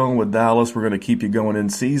stuff going with Dallas. We're going to keep you going in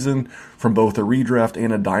season from both a redraft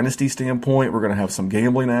and a dynasty standpoint. We're going to have some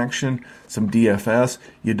gambling action, some DFS.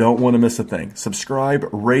 You don't want to miss a thing. Subscribe,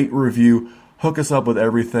 rate, review, hook us up with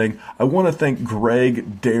everything. I want to thank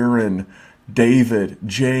Greg, Darren, David,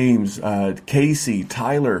 James, Casey,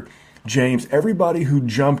 Tyler, James, everybody who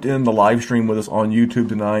jumped in the live stream with us on YouTube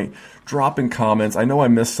tonight, dropping comments. I know I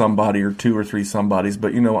missed somebody or 2 or 3 somebodies,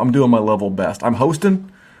 but, I'm doing my level best. I'm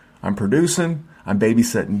hosting, I'm producing, I'm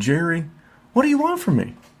babysitting Jerry. What do you want from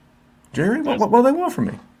me? Jerry, what do they want from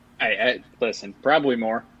me? Hey, listen, probably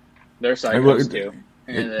more. They're psychos, too.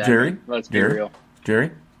 Jerry? Let's be real. Jerry?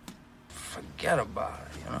 Forget about it,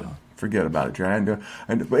 Forget about it, Jerry.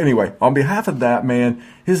 But anyway, on behalf of that man,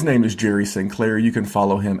 his name is Jerry Sinclair. You can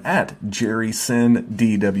follow him at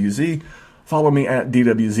JerrySinDWZ. Follow me at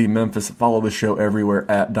DWZ Memphis. Follow the show everywhere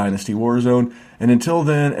at Dynasty WarZone. And until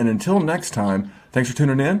then, and until next time, thanks for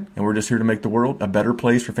tuning in. And we're just here to make the world a better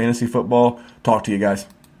place for fantasy football. Talk to you guys.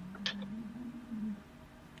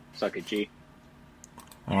 Suck it, G.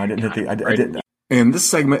 Oh, I didn't hit I didn't. And this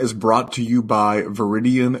segment is brought to you by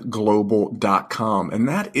ViridianGlobal.com. And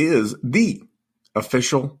that is the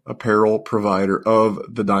official apparel provider of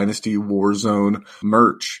the Dynasty WarZone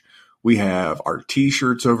merch. We have our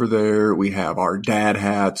t-shirts over there. We have our dad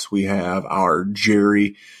hats. We have our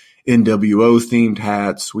Jerry NWO themed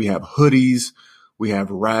hats. We have hoodies. We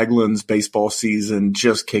have Raglan's baseball season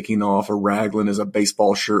just kicking off. A Raglan is a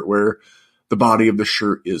baseball shirt where the body of the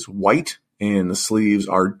shirt is white and the sleeves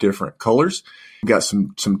are different colors. We got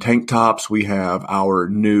some tank tops. We have our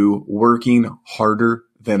new Working Harder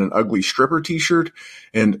Than an Ugly Stripper t-shirt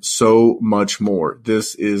and so much more.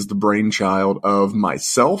 This is the brainchild of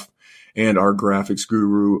myself and our graphics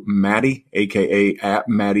guru, Maddie, a.k.a. at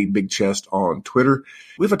Maddie Big Chest on Twitter.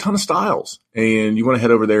 We have a ton of styles, and you want to head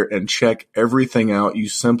over there and check everything out. You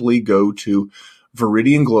simply go to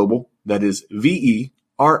Viridian Global, that is VERIDIAN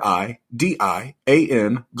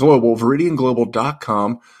Global,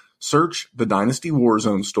 ViridianGlobal.com. Search the Dynasty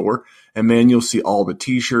WarZone store, and man, you'll see all the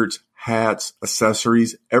t-shirts, hats,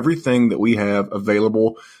 accessories, everything that we have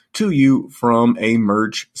available to you from a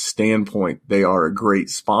merch standpoint. They are a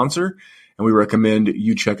great sponsor, and we recommend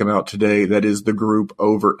you check them out today. That is the group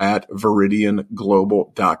over at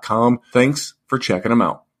ViridianGlobal.com. Thanks for checking them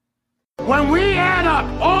out. When we add up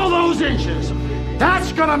all those inches,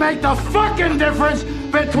 that's gonna make the fucking difference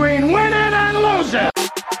between winning and losing.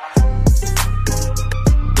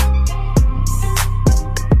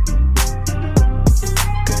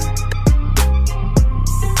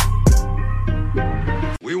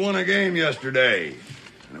 We won a game yesterday.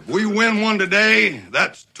 And if we win one today,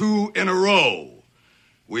 that's 2 in a row.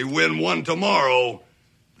 We win one tomorrow,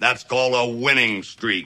 that's called a winning streak.